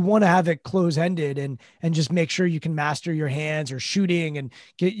 you want to have it close ended and just make sure you can master your hands or shooting and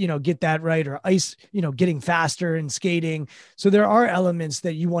get that right, or ice, getting faster and skating. So there are elements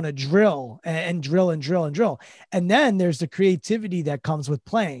that you want to drill and drill and drill and drill. And then there's the creativity that comes with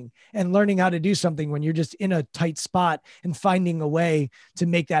playing and learning how to do something when you're just in a tight spot and finding a way to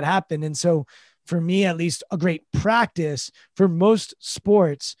make that happen. And so for me, at least, a great practice for most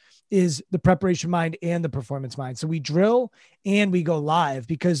sports is the preparation mind and the performance mind. So we drill and we go live,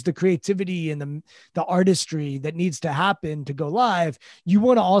 because the creativity and the artistry that needs to happen to go live, you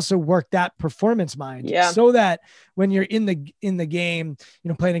want to also work that performance mind, so that when you're in the game,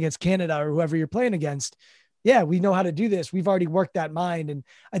 playing against Canada or whoever you're playing against, yeah, we know how to do this. We've already worked that mind. And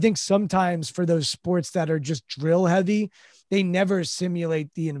I think sometimes for those sports that are just drill heavy, they never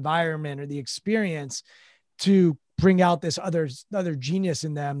simulate the environment or the experience to bring out this other genius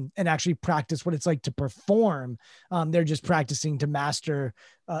in them and actually practice what it's like to perform. They're just practicing to master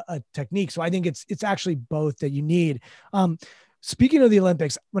a technique. So I think it's actually both that you need. Speaking of the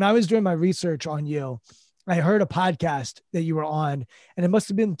Olympics, when I was doing my research on you, I heard a podcast that you were on, and it must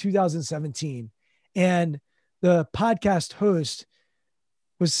have been 2017. And the podcast host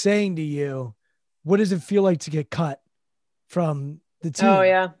was saying to you, what does it feel like to get cut from the team? Oh,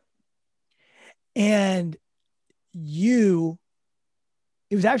 yeah. And it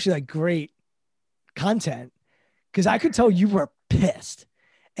was actually like great content, because I could tell you were pissed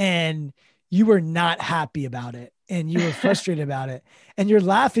and you were not happy about it and you were frustrated about it, and you're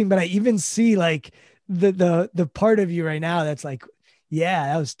laughing. But I even see like the part of you right now that's like,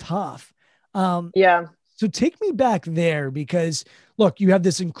 yeah, that was tough. Yeah. So take me back there, because look, you have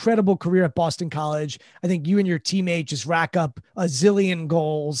this incredible career at Boston College. I think you and your teammate just rack up a zillion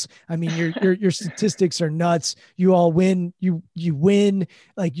goals. I mean, your statistics are nuts. You all win. You win.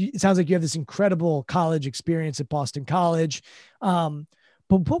 It sounds like you have this incredible college experience at Boston College. But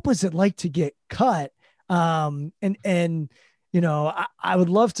what was it like to get cut? I would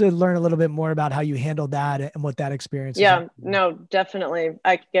love to learn a little bit more about how you handled that and what that experience is. Yeah, no, definitely.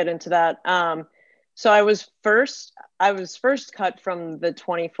 I could get into that. So I was first cut from the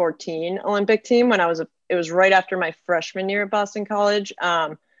 2014 Olympic team when it was right after my freshman year at Boston College.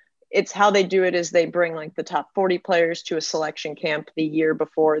 It's how they do it is they bring like the top 40 players to a selection camp the year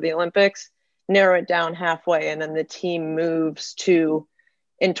before the Olympics, narrow it down halfway, and then the team moves to,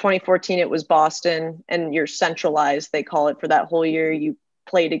 in 2014, it was Boston, and you're centralized, they call it, for that whole year. You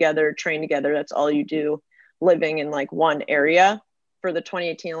play together, train together. That's all you do, living in like one area. For the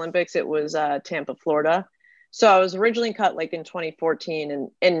 2018 Olympics, it was Tampa, Florida. So I was originally cut like in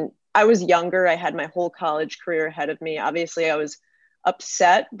 2014, and I was younger. I had my whole college career ahead of me. Obviously, I was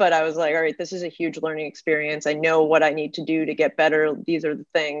upset, but I was like, all right, this is a huge learning experience. I know what I need to do to get better. These are the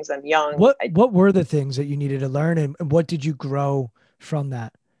things. I'm young. What were the things that you needed to learn, and what did you grow from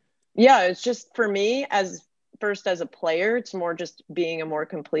that? Yeah, it's just, for me, as a player, it's more just being a more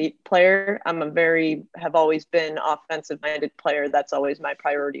complete player. Have always been offensive minded player. That's always my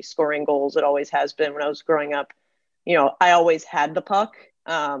priority, scoring goals. It always has been. When I was growing up, I always had the puck.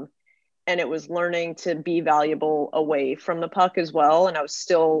 And it was learning to be valuable away from the puck as well. And I was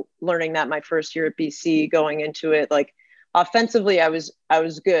still learning that my first year at BC, going into it. Like offensively, I was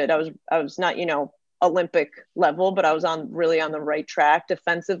good. I was not, Olympic level, but I was really on the right track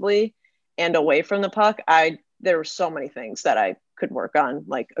defensively and away from the puck. There were so many things that I could work on,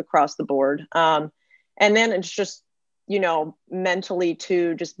 like across the board. And then it's just, mentally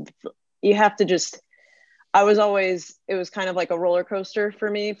too, you have to it was kind of like a roller coaster for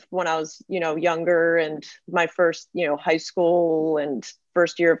me when I was, younger, and my first, high school and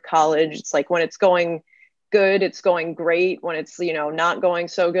first year of college. It's like, when it's going good, it's going great. When it's, not going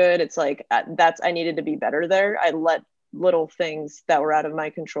so good, it's like, I needed to be better there. I let little things that were out of my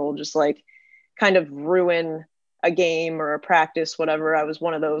control just like kind of ruin a game or a practice, whatever. I was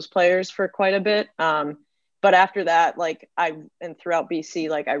one of those players for quite a bit. But after that, and throughout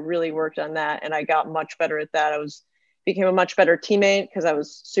BC, I really worked on that, and I got much better at that. I was became a much better teammate because I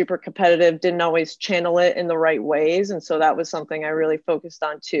was super competitive, didn't always channel it in the right ways. And so that was something I really focused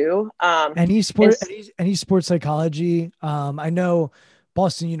on too. Any sports psychology. I know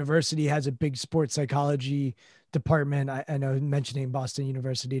Boston University has a big sports psychology department. I know mentioning Boston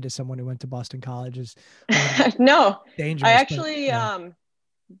University to someone who went to Boston College is no, dangerous. I actually,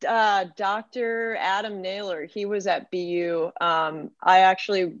 Dr. Adam Naylor, he was at BU.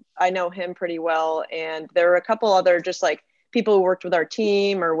 I know him pretty well. And there were a couple other just like people who worked with our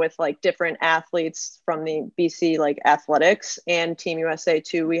team or with like different athletes from the BC, like athletics and Team USA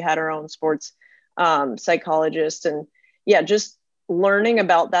too. We had our own sports psychologist, and yeah, just learning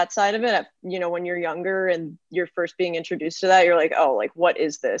about that side of it. You know, when you're younger and you're first being introduced to that, you're like, oh, like, what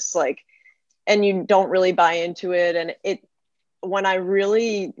is this? Like, and you don't really buy into it. And when I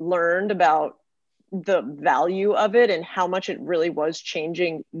really learned about the value of it and how much it really was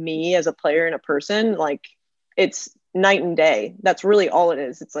changing me as a player and a person, like, it's night and day. That's really all it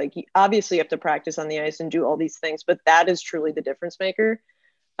is. It's like, obviously you have to practice on the ice and do all these things, but that is truly the difference maker.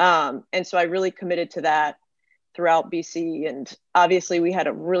 And so I really committed to that throughout BC. And obviously we had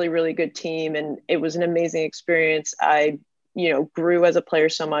a really, really good team, and it was an amazing experience. I, grew as a player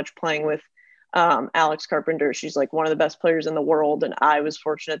so much playing with Alex Carpenter. She's like one of the best players in the world. And I was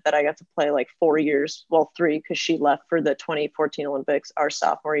fortunate that I got to play like 4 years, well, 3, because she left for the 2014 Olympics our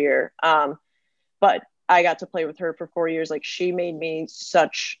sophomore year. But I got to play with her for 4 years. Like, she made me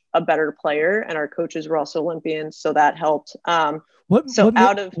such a better player, and our coaches were also Olympians, so that helped.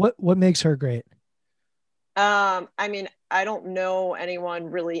 What makes her great? I mean, I don't know anyone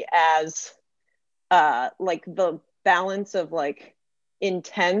really as like the balance of like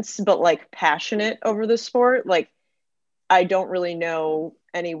intense but like passionate over the sport. Like, I don't really know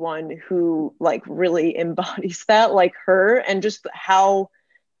anyone who like really embodies that like her, and just how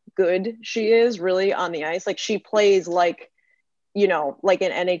good she is really on the ice. Like, she plays like, like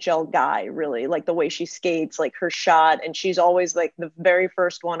an NHL guy, really, like the way she skates, like her shot. And she's always like the very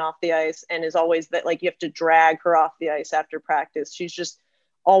first one off the ice, and is always that, like, you have to drag her off the ice after practice. She's just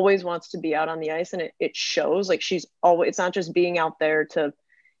always wants to be out on the ice, and it shows. Like, she's always, it's not just being out there to,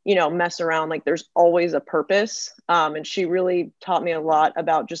 mess around. Like, there's always a purpose. And she really taught me a lot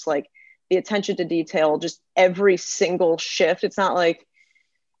about just like the attention to detail, just every single shift. It's not like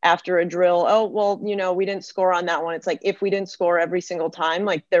after a drill, oh, well, we didn't score on that one. It's like, if we didn't score every single time,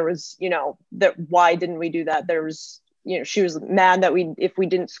 like, there was, that why didn't we do that? There was, she was mad that if we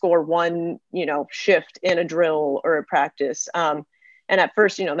didn't score one, shift in a drill or a practice. And at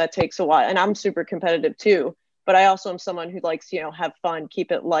first, that takes a while, and I'm super competitive too, but I also am someone who likes, have fun,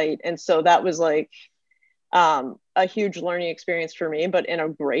 keep it light. And so that was like a huge learning experience for me, but in a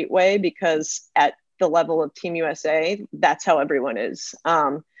great way, because at the level of Team USA, that's how everyone is.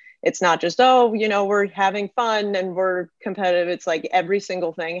 It's not just, oh, we're having fun and we're competitive. It's like every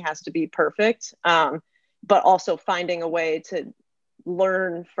single thing has to be perfect, but also finding a way to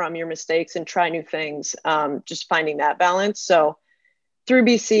learn from your mistakes and try new things, just finding that balance. So through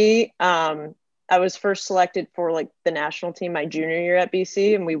BC, I was first selected for like the national team my junior year at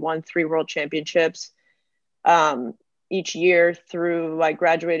BC, and we won 3 world championships each year through, I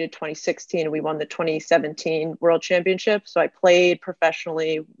graduated 2016, and we won the 2017 world championship. So I played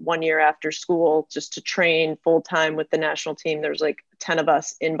professionally 1 year after school just to train full time with the national team. There's like 10 of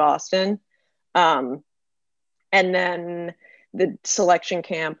us in Boston. And then the selection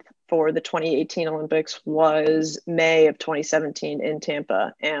camp for the 2018 Olympics was May of 2017 in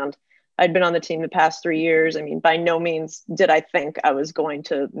Tampa. And I'd been on the team the past 3 years. I mean, by no means did I think I was going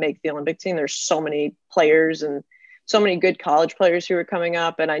to make the Olympic team. There's so many players and so many good college players who were coming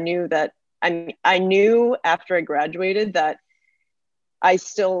up. And I knew that, I knew after I graduated that I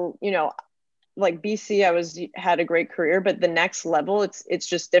still, like BC, had a great career, but the next level, it's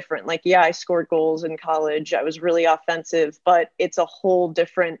just different. Like, yeah, I scored goals in college. I was really offensive, but it's a whole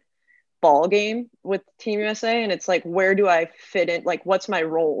different ball game with Team USA. And it's like, where do I fit in? Like, what's my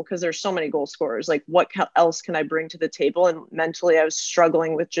role? Because there's so many goal scorers. Like, what else can I bring to the table? And mentally, I was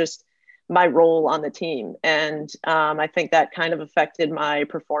struggling with just my role on the team. And I think that kind of affected my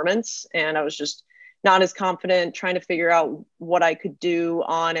performance. And I was just not as confident, trying to figure out what I could do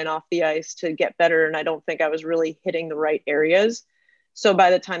on and off the ice to get better. And I don't think I was really hitting the right areas. So by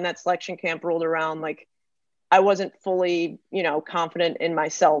the time that selection camp rolled around, like, I wasn't fully, confident in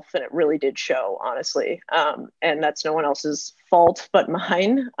myself, and it really did show, honestly. And that's no one else's fault but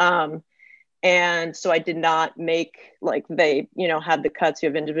mine. And so I did not make, like, they, had the cuts. You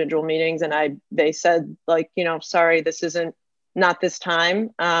have individual meetings, and they said, like, sorry, this isn't, not this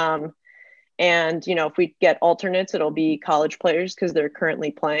time. And, you know, if we get alternates, it'll be college players because they're currently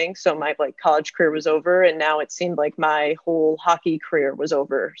playing. So my like college career was over, and now it seemed like my whole hockey career was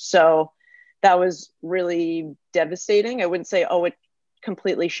over. So that was really devastating. I wouldn't say, oh, it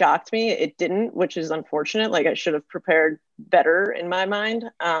completely shocked me. It didn't, which is unfortunate. Like I should have prepared better in my mind.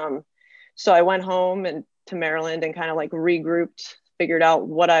 So I went home and to Maryland and kind of like regrouped, figured out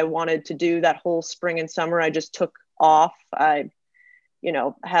what I wanted to do that whole spring and summer. I just took off. I, you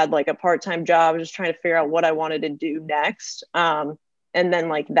know, had like a part-time job, just trying to figure out what I wanted to do next. And then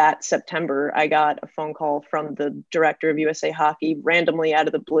like that September, I got a phone call from the director of USA Hockey randomly out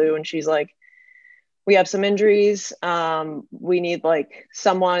of the blue. And she's like, we have some injuries. We need like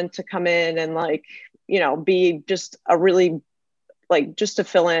someone to come in and like, you know, be just a really like just to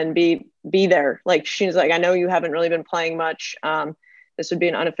fill in, be there. Like she's like, I know you haven't really been playing much. This would be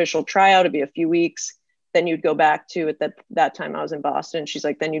an unofficial tryout. It'd be a few weeks. Then you'd go back to at that time I was in Boston. She's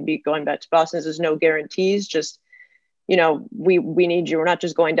like, then you'd be going back to Boston. There's no guarantees. Just, you know, we need you. We're not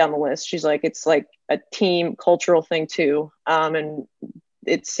just going down the list. She's like, it's like a team cultural thing too. And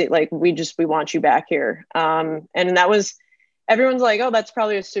it's like, we want you back here. And that was, everyone's like, oh, that's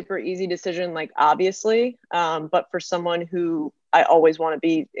probably a super easy decision. Like, obviously. But for someone who I always want to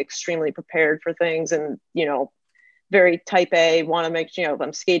be extremely prepared for things and, you know, very type A, want to make, you know,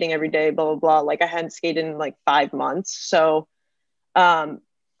 I'm skating every day, blah, blah, blah. Like I hadn't skated in like 5 months. So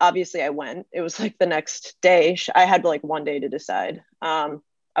obviously I went. It was like the next day. I had like 1 day to decide. I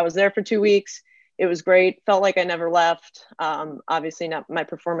was there for 2 weeks. It was great. Felt like I never left. Obviously not, my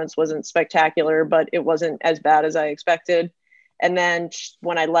performance wasn't spectacular, but it wasn't as bad as I expected. And then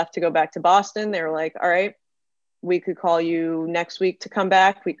when I left to go back to Boston, they were like, all right, we could call you next week to come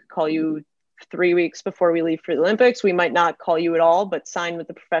back. We could call you 3 weeks before we leave for the Olympics. We might not call you at all, but sign with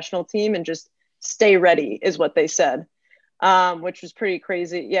the professional team and just stay ready is what they said, which was pretty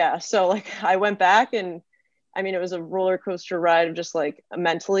crazy. Yeah. So like I went back and I mean, it was a roller coaster ride of just like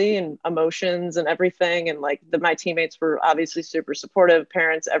mentally and emotions and everything. And like my teammates were obviously super supportive,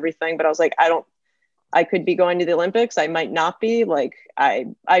 parents, everything. But I was like, I could be going to the Olympics. I might not be. Like I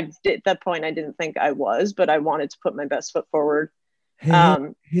at that point, I didn't think I was, but I wanted to put my best foot forward. Hey,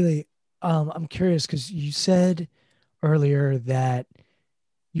 Haley, I'm curious because you said earlier that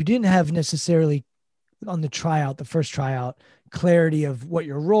you didn't have necessarily on the first tryout, clarity of what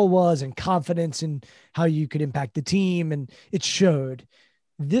your role was and confidence in how you could impact the team. And it showed.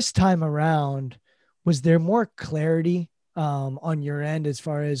 This time around, was there more clarity on your end as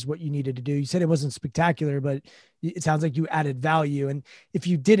far as what you needed to do? You said it wasn't spectacular, but it sounds like you added value. And if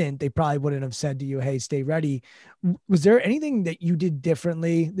you didn't, they probably wouldn't have said to you, hey, stay ready. Was there anything that you did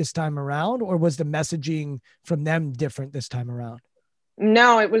differently this time around, or was the messaging from them different this time around?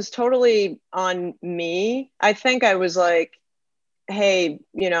 No, it was totally on me. I think I was like, hey,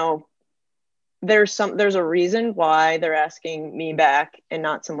 you know, there's a reason why they're asking me back and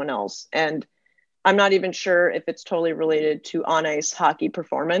not someone else. And I'm not even sure if it's totally related to on ice hockey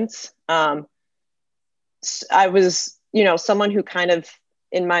performance. I was, you know, someone who kind of,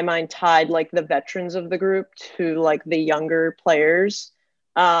 in my mind, tied like the veterans of the group to like the younger players.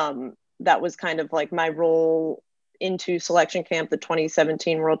 That was kind of like my role into selection camp, the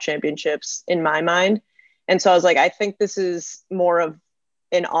 2017 World Championships in my mind. And so I was like, I think this is more of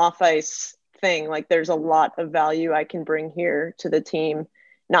an off ice thing. Like there's a lot of value I can bring here to the team.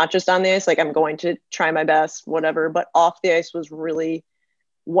 Not just on the ice, like I'm going to try my best, whatever, but off the ice was really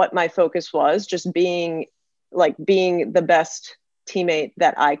what my focus was. Just being the best teammate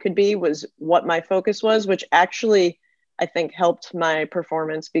that I could be was what my focus was, which actually I think helped my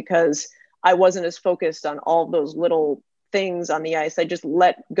performance because I wasn't as focused on all those little things on the ice. I just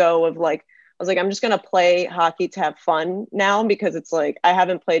let go of like, I was like, I'm just going to play hockey to have fun now because it's like, I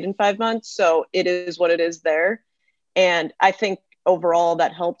haven't played in 5 months. So it is what it is there. And I think overall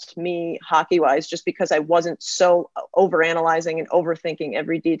that helped me hockey wise, just because I wasn't so overanalyzing and overthinking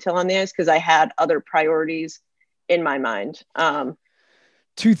every detail on the ice because I had other priorities in my mind.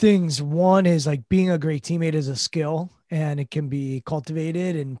 Two things. One is like being a great teammate is a skill and it can be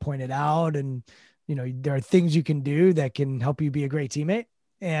cultivated and pointed out. And, you know, there are things you can do that can help you be a great teammate.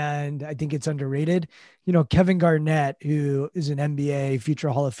 And I think it's underrated. You know, Kevin Garnett, who is an NBA future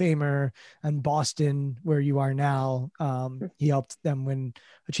Hall of Famer, and Boston, where you are now, he helped them win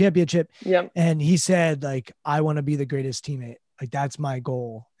a championship. Yep. And he said, like, I want to be the greatest teammate. Like, that's my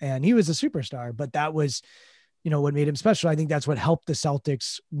goal. And he was a superstar, but that was, you know, what made him special. I think that's what helped the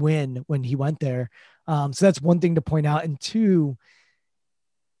Celtics win when he went there. So that's one thing to point out. And two,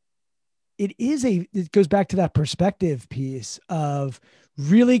 it goes back to that perspective piece of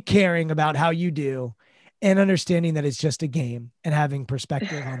really caring about how you do and understanding that it's just a game and having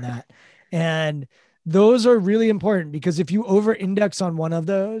perspective on that. And those are really important because if you over index on one of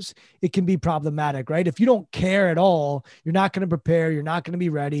those, it can be problematic, right? If you don't care at all, you're not going to prepare, you're not going to be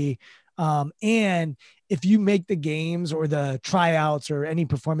ready. And if you make the games or the tryouts or any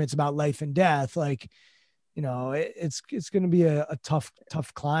performance about life and death, like, it's going to be a tough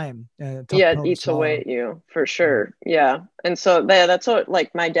climb. Tough It eats away at you for sure. Yeah. And so that's what,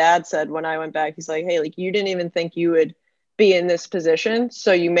 like, my dad said when I went back. He's like, hey, like, you didn't even think you would be in this position,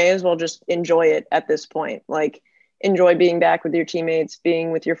 so you may as well just enjoy it at this point. Like, enjoy being back with your teammates,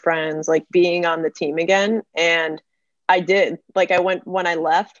 being with your friends, like being on the team again. And I did. Like, when I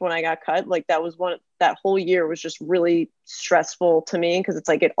left, when I got cut, like, that whole year was just really stressful to me because it's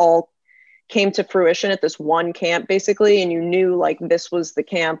like it all came to fruition at this one camp basically. And you knew like this was the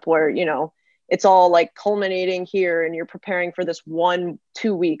camp where, it's all like culminating here and you're preparing for this 1-2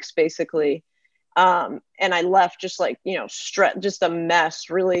 weeks basically. And I left just like, just a mess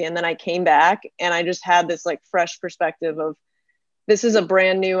really. And then I came back and I just had this like fresh perspective of this is a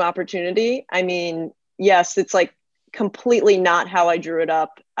brand new opportunity. I mean, yes, it's like completely not how I drew it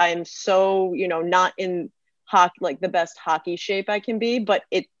up. I'm so, not in hockey, like the best hockey shape I can be, but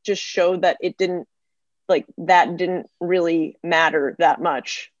it just showed that that didn't really matter that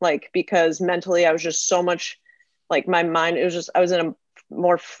much. Like, because mentally I was just so much like my mind, I was in a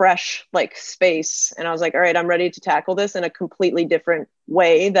more fresh like space and I was like, all right, I'm ready to tackle this in a completely different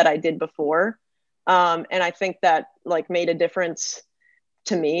way that I did before. And I think that like made a difference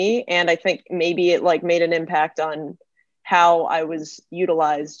to me. And I think maybe it like made an impact on how I was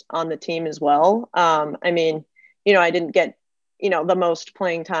utilized on the team as well. I mean, I didn't get, the most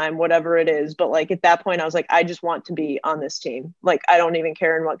playing time, whatever it is. But like at that point, I was like, I just want to be on this team. Like, I don't even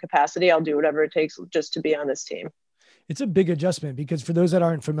care in what capacity. I'll do whatever it takes just to be on this team. It's a big adjustment because for those that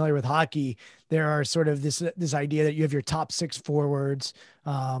aren't familiar with hockey, there are sort of this idea that you have your top 6 forwards,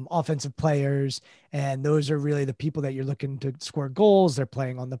 offensive players, and those are really the people that you're looking to score goals. They're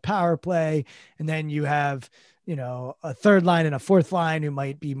playing on the power play. And then you have, a third line and a fourth line who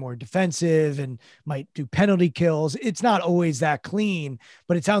might be more defensive and might do penalty kills. It's not always that clean,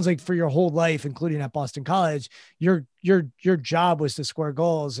 but it sounds like for your whole life, including at Boston College, your job was to score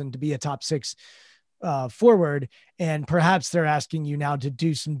goals and to be a top 6 forward. And perhaps they're asking you now to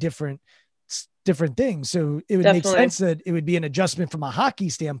do some different things. So it would make sense that it would be an adjustment from a hockey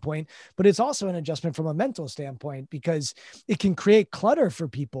standpoint, but it's also an adjustment from a mental standpoint because it can create clutter for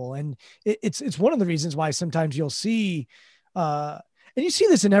people. And it's one of the reasons why sometimes you'll see, and you see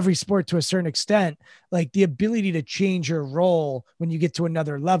this in every sport to a certain extent, like the ability to change your role when you get to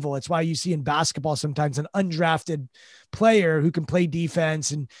another level. It's why you see in basketball sometimes an undrafted player who can play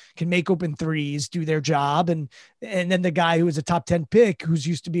defense and can make open threes, do their job. And then the guy who is a top 10 pick, who's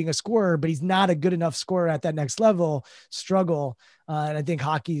used to being a scorer, but he's not a good enough scorer at that next level, struggle. And I think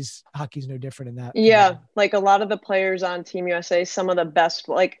hockey's no different in that. Yeah. Like a lot of the players on Team USA, some of the best,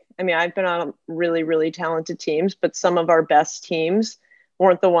 like, I mean, I've been on really, really talented teams, but some of our best teams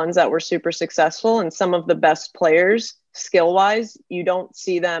weren't the ones that were super successful. And some of the best players, skill wise, you don't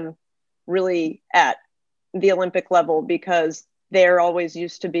see them really at the Olympic level because they're always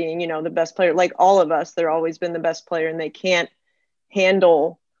used to being, the best player. Like all of us, they're always been the best player and they can't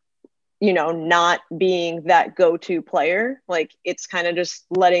handle, not being that go-to player. Like it's kind of just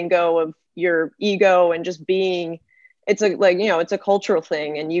letting go of your ego and just being, it's a cultural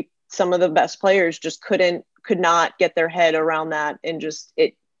thing. And some of the best players just could not get their head around that. And just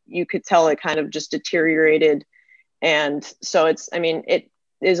you could tell it kind of just deteriorated. And so it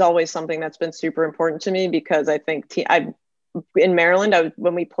is always something that's been super important to me because I think in Maryland,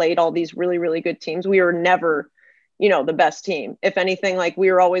 when we played all these really, really good teams, we were never, the best team. If anything, like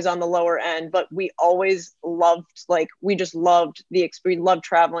we were always on the lower end, but we always loved, we just loved the experience. We loved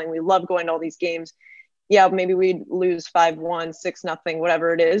traveling. We loved going to all these games. Yeah, maybe we'd lose 5-1, 6-0,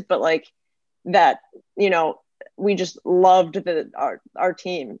 whatever it is. But like that, we just loved our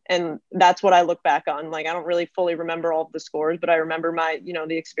team. And that's what I look back on. Like, I don't really fully remember all of the scores, but I remember my,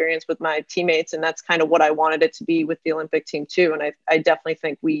 the experience with my teammates. And that's kind of what I wanted it to be with the Olympic team too. And I definitely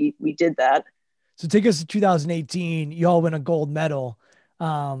think we did that. So take us to 2018, you all win a gold medal.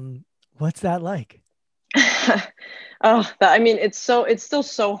 What's that like? It's still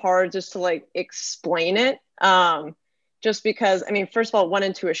so hard just to explain it. Just because, first of all, it went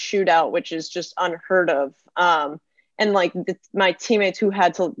into a shootout, which is just unheard of. And my teammates who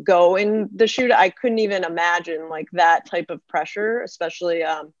had to go in the shootout, I couldn't even imagine that type of pressure, especially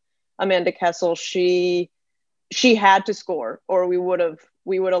Amanda Kessel. She had to score or we would have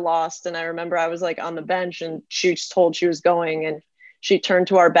lost. And I remember I was on the bench and she was told she was going and she turned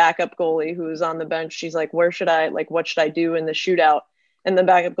to our backup goalie who was on the bench. She's like, what should I do in the shootout? and the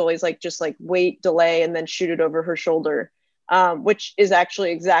backup goalie's like, just like wait, delay, and then shoot it over her shoulder, which is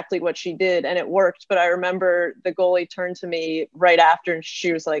actually exactly what she did. And it worked. But I remember the goalie turned to me right after and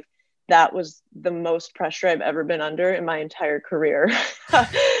she was like, that was the most pressure I've ever been under in my entire career,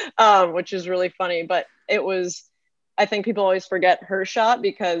 which is really funny. But it was, I think people always forget her shot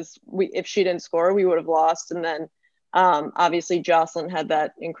because if she didn't score, we would have lost. And then obviously Jocelyn had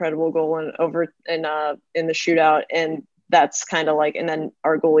that incredible goal in the shootout. And that's kind of like, and then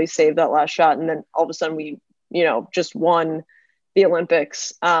our goalie saved that last shot. And then all of a sudden we, just won the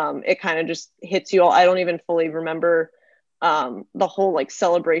Olympics. It kind of just hits you all. I don't even fully remember the whole like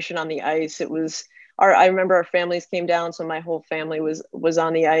celebration on the ice. I remember our families came down. So my whole family was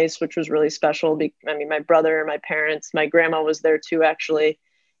on the ice, which was really special. My brother, my parents, my grandma was there too, actually.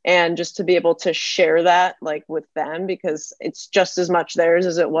 And just to be able to share that like with them, because it's just as much theirs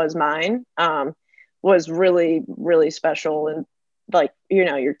as it was mine, was really, really special. And like,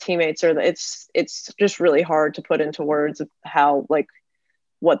 your teammates it's just really hard to put into words of how, like,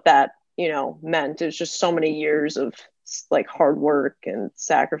 what that, meant. It's just so many years of like hard work and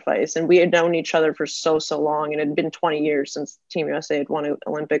sacrifice. And we had known each other for so long, and it had been 20 years since Team USA had won an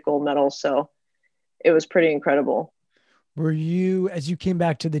Olympic gold medal. So it was pretty incredible. Were you, as you came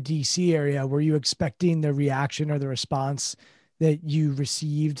back to the DC area, were you expecting the reaction or the response that you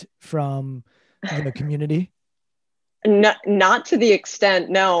received from the community? Not to the extent,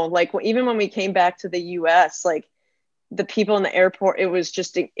 no. Like even when we came back to the US, like the people in the airport, it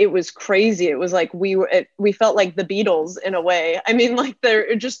was crazy. It was like we felt like the Beatles in a way. I mean, like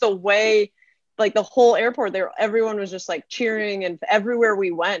they're just the way, like the whole airport there, everyone was just like cheering and everywhere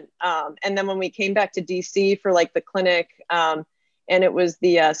we went. And then when we came back to DC for like the clinic, and it was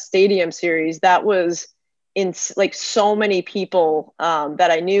the stadium series, that was in like so many people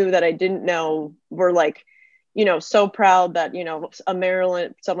that I knew that I didn't know were like, so proud that,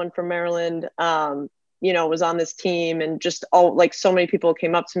 someone from Maryland, was on this team, and just all like so many people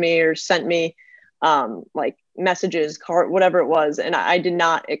came up to me or sent me like messages, whatever it was. And I did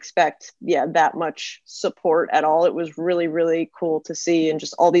not expect that much support at all. It was really, really cool to see. And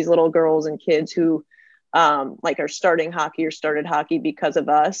just all these little girls and kids who like are starting hockey or started hockey because of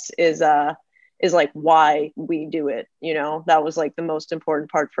us is like why we do it. That was like the most important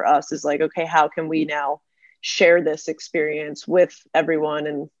part for us, is like, okay, how can we now share this experience with everyone?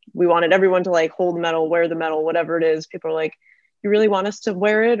 And we wanted everyone to like hold the medal, wear the medal, whatever it is. People are like, you really want us to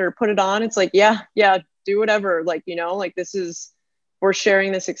wear it or put it on? It's like, yeah, do whatever. Like, like we're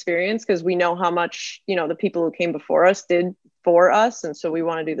sharing this experience because we know how much, the people who came before us did for us. And so we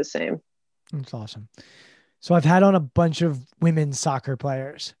want to do the same. That's awesome. So I've had on a bunch of women's soccer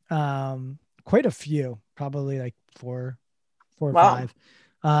players, quite a few, probably like four or five.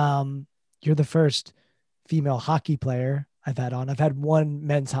 You're the first female hockey player I've had on. I've had one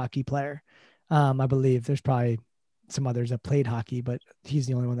men's hockey player. I believe there's probably some others that played hockey, but he's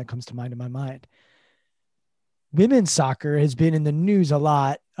the only one that comes to mind in my mind. Women's soccer has been in the news a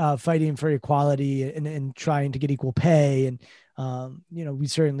lot, fighting for equality and trying to get equal pay. And, we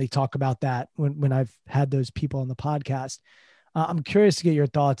certainly talk about that when I've had those people on the podcast. I'm curious to get your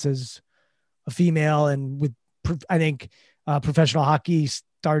thoughts as a female, and with, I think professional hockey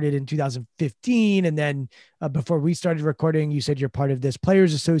started in 2015. And then before we started recording, you said you're part of this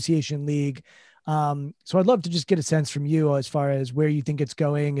Players Association League. So I'd love to just get a sense from you as far as where you think it's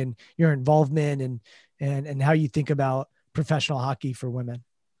going and your involvement and how you think about professional hockey for women.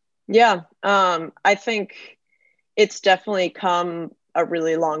 Yeah. I think it's definitely come a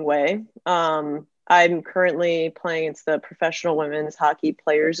really long way. I'm currently playing, it's the Professional Women's Hockey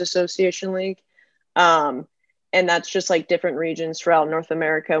Players Association League. And that's just like different regions throughout North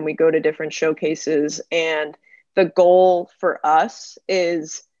America. And we go to different showcases. And the goal for us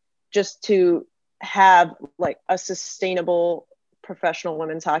is just to have like a sustainable professional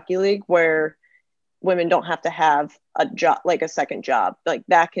women's hockey league where women don't have to have a job, like a second job, like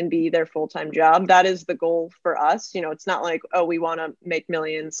that can be their full-time job. That is the goal for us. It's not like, oh, we want to make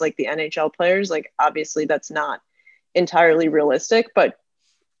millions like the NHL players. Like, obviously that's not entirely realistic, but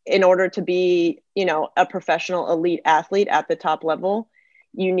in order to be, a professional elite athlete at the top level,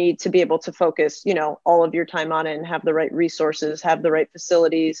 you need to be able to focus, all of your time on it and have the right resources, have the right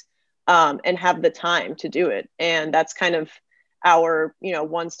facilities, and have the time to do it. And that's kind of our,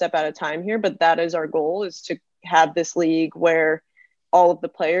 one step at a time here, but that is our goal, is to have this league where all of the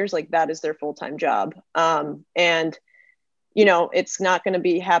players, like that is their full-time job. And, it's not going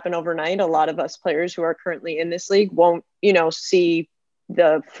to happen overnight. A lot of us players who are currently in this league won't, see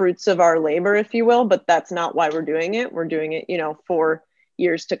the fruits of our labor, if you will, but that's not why we're doing it. We're doing it, for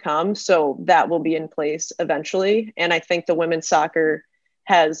years to come. So that will be in place eventually. And I think the women's soccer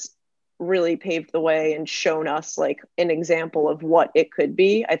has really paved the way and shown us like an example of what it could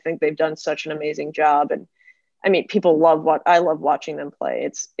be. I think they've done such an amazing job. And I mean, I love watching them play.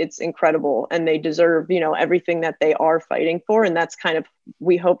 It's incredible, and they deserve, everything that they are fighting for. And that's kind of,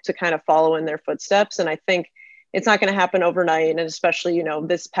 we hope to kind of follow in their footsteps. And I think it's not going to happen overnight. And especially,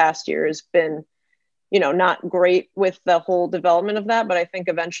 this past year has been, not great with the whole development of that, but I think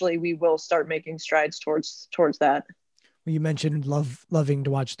eventually we will start making strides towards that. Well, you mentioned loving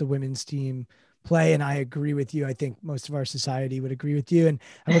to watch the women's team play, and I agree with you. I think most of our society would agree with you. And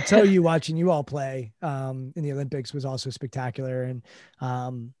I will tell you, watching you all play in the Olympics was also spectacular. And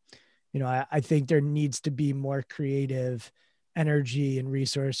I think there needs to be more creative energy and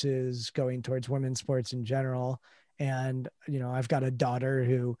resources going towards women's sports in general. And I've got a daughter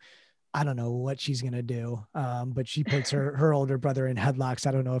who, I don't know what she's going to do, but she puts her older brother in headlocks.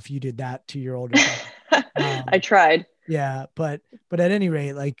 I don't know if you did that to your older brother. I tried. Yeah. But at any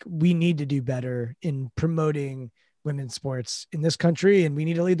rate, like, we need to do better in promoting women's sports in this country, and we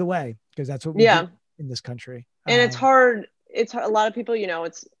need to lead the way, because that's what we do in this country. And it's hard. It's a lot of people,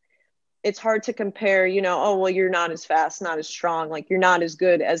 it's hard to compare, oh, well, you're not as fast, not as strong. Like, you're not as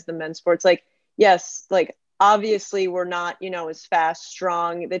good as the men's sports. Like, yes, like, obviously we're not, as fast,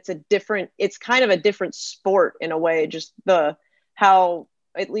 strong. It's kind of a different sport in a way, just how,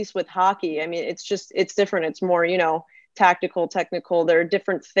 at least with hockey, I mean, it's different. It's more, tactical, technical. There are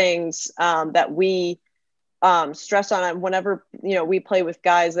different things that we stress on. And whenever, we play with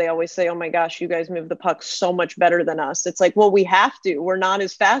guys, they always say, oh my gosh, you guys move the puck so much better than us. It's like, well, we have to. We're not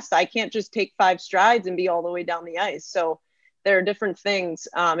as fast. I can't just take 5 strides and be all the way down the ice. So there are different things.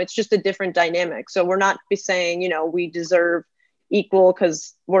 It's just a different dynamic. So we're not saying, we deserve equal,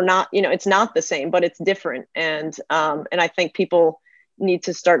 because we're not, it's not the same, but it's different. And I think people need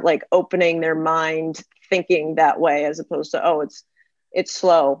to start like opening their mind, thinking that way, as opposed to, oh, it's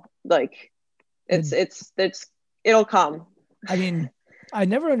slow. Like it'll come. I mean, I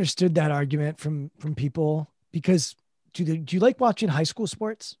never understood that argument from people, because do you like watching high school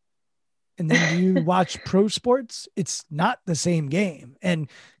sports? And then do you watch pro sports? It's not the same game, and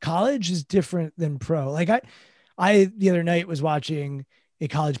college is different than pro. Like I the other night was watching a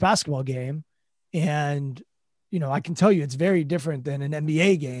college basketball game, and I can tell you it's very different than an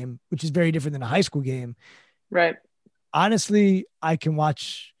NBA game, which is very different than a high school game. Right. Honestly, I can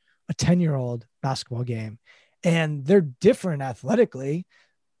watch a 10-year-old basketball game, and they're different athletically.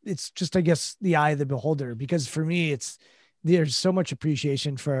 It's just, I guess, the eye of the beholder, because for me, there's so much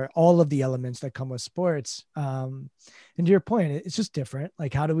appreciation for all of the elements that come with sports. And to your point, it's just different.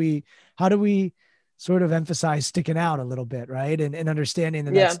 Like, how do we sort of emphasize sticking out a little bit, right? And understanding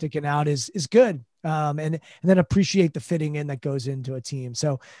that sticking out is good. And then appreciate the fitting in that goes into a team.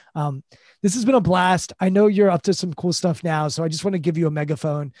 So this has been a blast. I know you're up to some cool stuff now, so I just want to give you a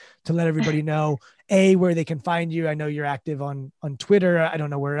megaphone to let everybody know, where they can find you. I know you're active on Twitter. I don't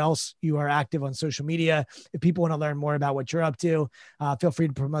know where else you are active on social media. If people want to learn more about what you're up to, feel free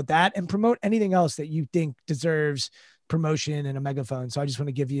to promote that, and promote anything else that you think deserves promotion and a megaphone. So I just want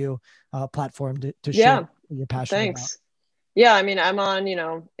to give you a platform to share your passion. Thanks. Yeah, I mean, I'm on,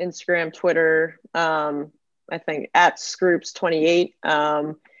 Instagram, Twitter, I think at Scroops28.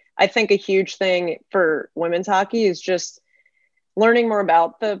 I think a huge thing for women's hockey is just learning more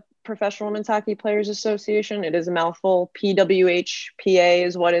about the Professional Women's Hockey Players Association. It is a mouthful. PWHPA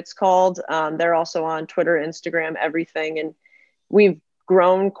is what it's called. They're also on Twitter, Instagram, everything. And we've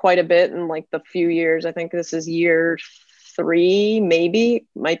grown quite a bit in like the few years. I think this is year 3, maybe,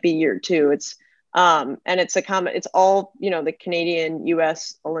 might be year 2. And it's all, the Canadian,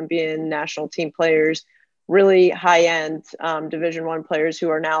 US, Olympian national team players, really high end Division I players who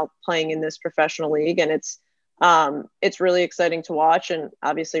are now playing in this professional league. And it's really exciting to watch. And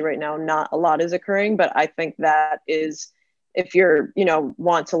obviously right now, not a lot is occurring, but I think that is, if you're,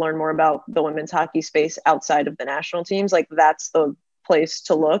 want to learn more about the women's hockey space outside of the national teams, like that's the place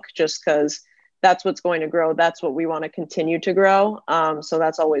to look, just because that's what's going to grow. That's what we want to continue to grow. So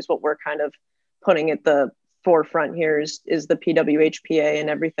that's always what we're kind of putting at the forefront here is the PWHPA and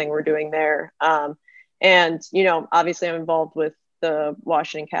everything we're doing there. And, obviously I'm involved with the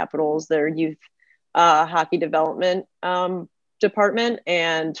Washington Capitals, their youth hockey development department.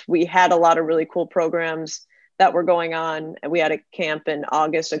 And we had a lot of really cool programs that were going on. We had a camp in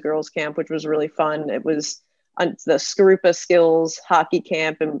August, a girls camp, which was really fun. It was the Skarupa Skills Hockey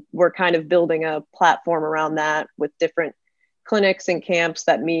Camp. And we're kind of building a platform around that with different clinics and camps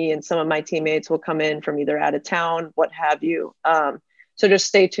that me and some of my teammates will come in from either out of town, what have you. So just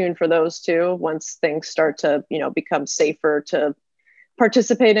stay tuned for those too, once things start to, become safer to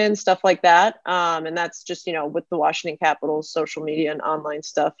participate in, stuff like that. And that's just, with the Washington Capitals social media and online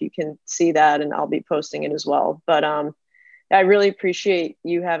stuff, you can see that, and I'll be posting it as well. But I really appreciate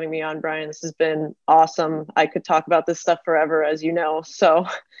you having me on, Brian. This has been awesome. I could talk about this stuff forever, as you know. So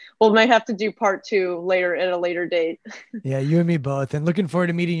we might have to do part 2 later at a later date. Yeah, you and me both. And looking forward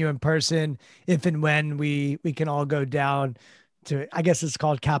to meeting you in person if and when we can all go down to, I guess it's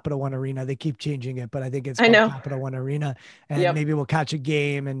called Capital One Arena. They keep changing it, but I think it's called Capital One Arena. And maybe we'll catch a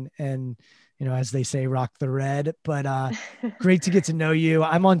game and as they say, rock the red. But great to get to know you.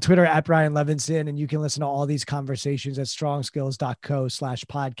 I'm on Twitter at Brian Levinson, and you can listen to all these conversations at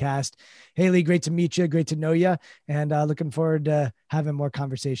strongskills.co/podcast. Haley, great to meet you. Great to know you. And looking forward to having more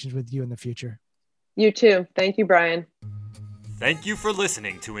conversations with you in the future. You too. Thank you, Brian. Thank you for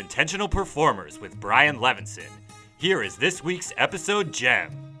listening to Intentional Performers with Brian Levinson. Here is this week's episode gem.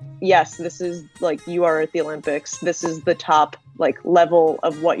 Yes, this is like, you are at the Olympics. This is the top level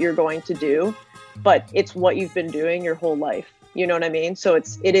of what you're going to do, but it's what you've been doing your whole life. You know what I mean? So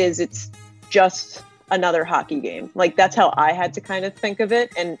it's just another hockey game. That's how I had to kind of think of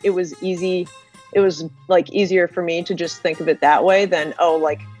it. And it was easy. It was easier for me to just think of it that way than,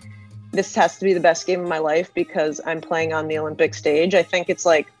 this has to be the best game of my life because I'm playing on the Olympic stage. I think it's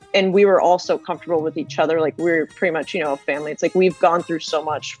and we were all so comfortable with each other. We're pretty much, a family. It's we've gone through so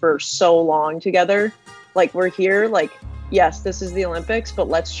much for so long together. We're here, yes, this is the Olympics, but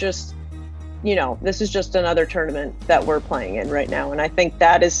let's just, this is just another tournament that we're playing in right now. And I think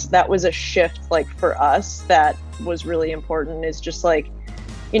that was a shift, for us that was really important, is just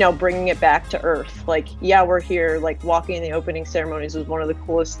bringing it back to earth. We're here, walking in the opening ceremonies was one of the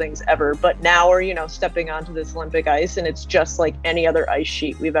coolest things ever. But now we're, stepping onto this Olympic ice, and it's just like any other ice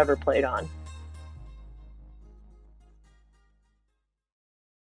sheet we've ever played on.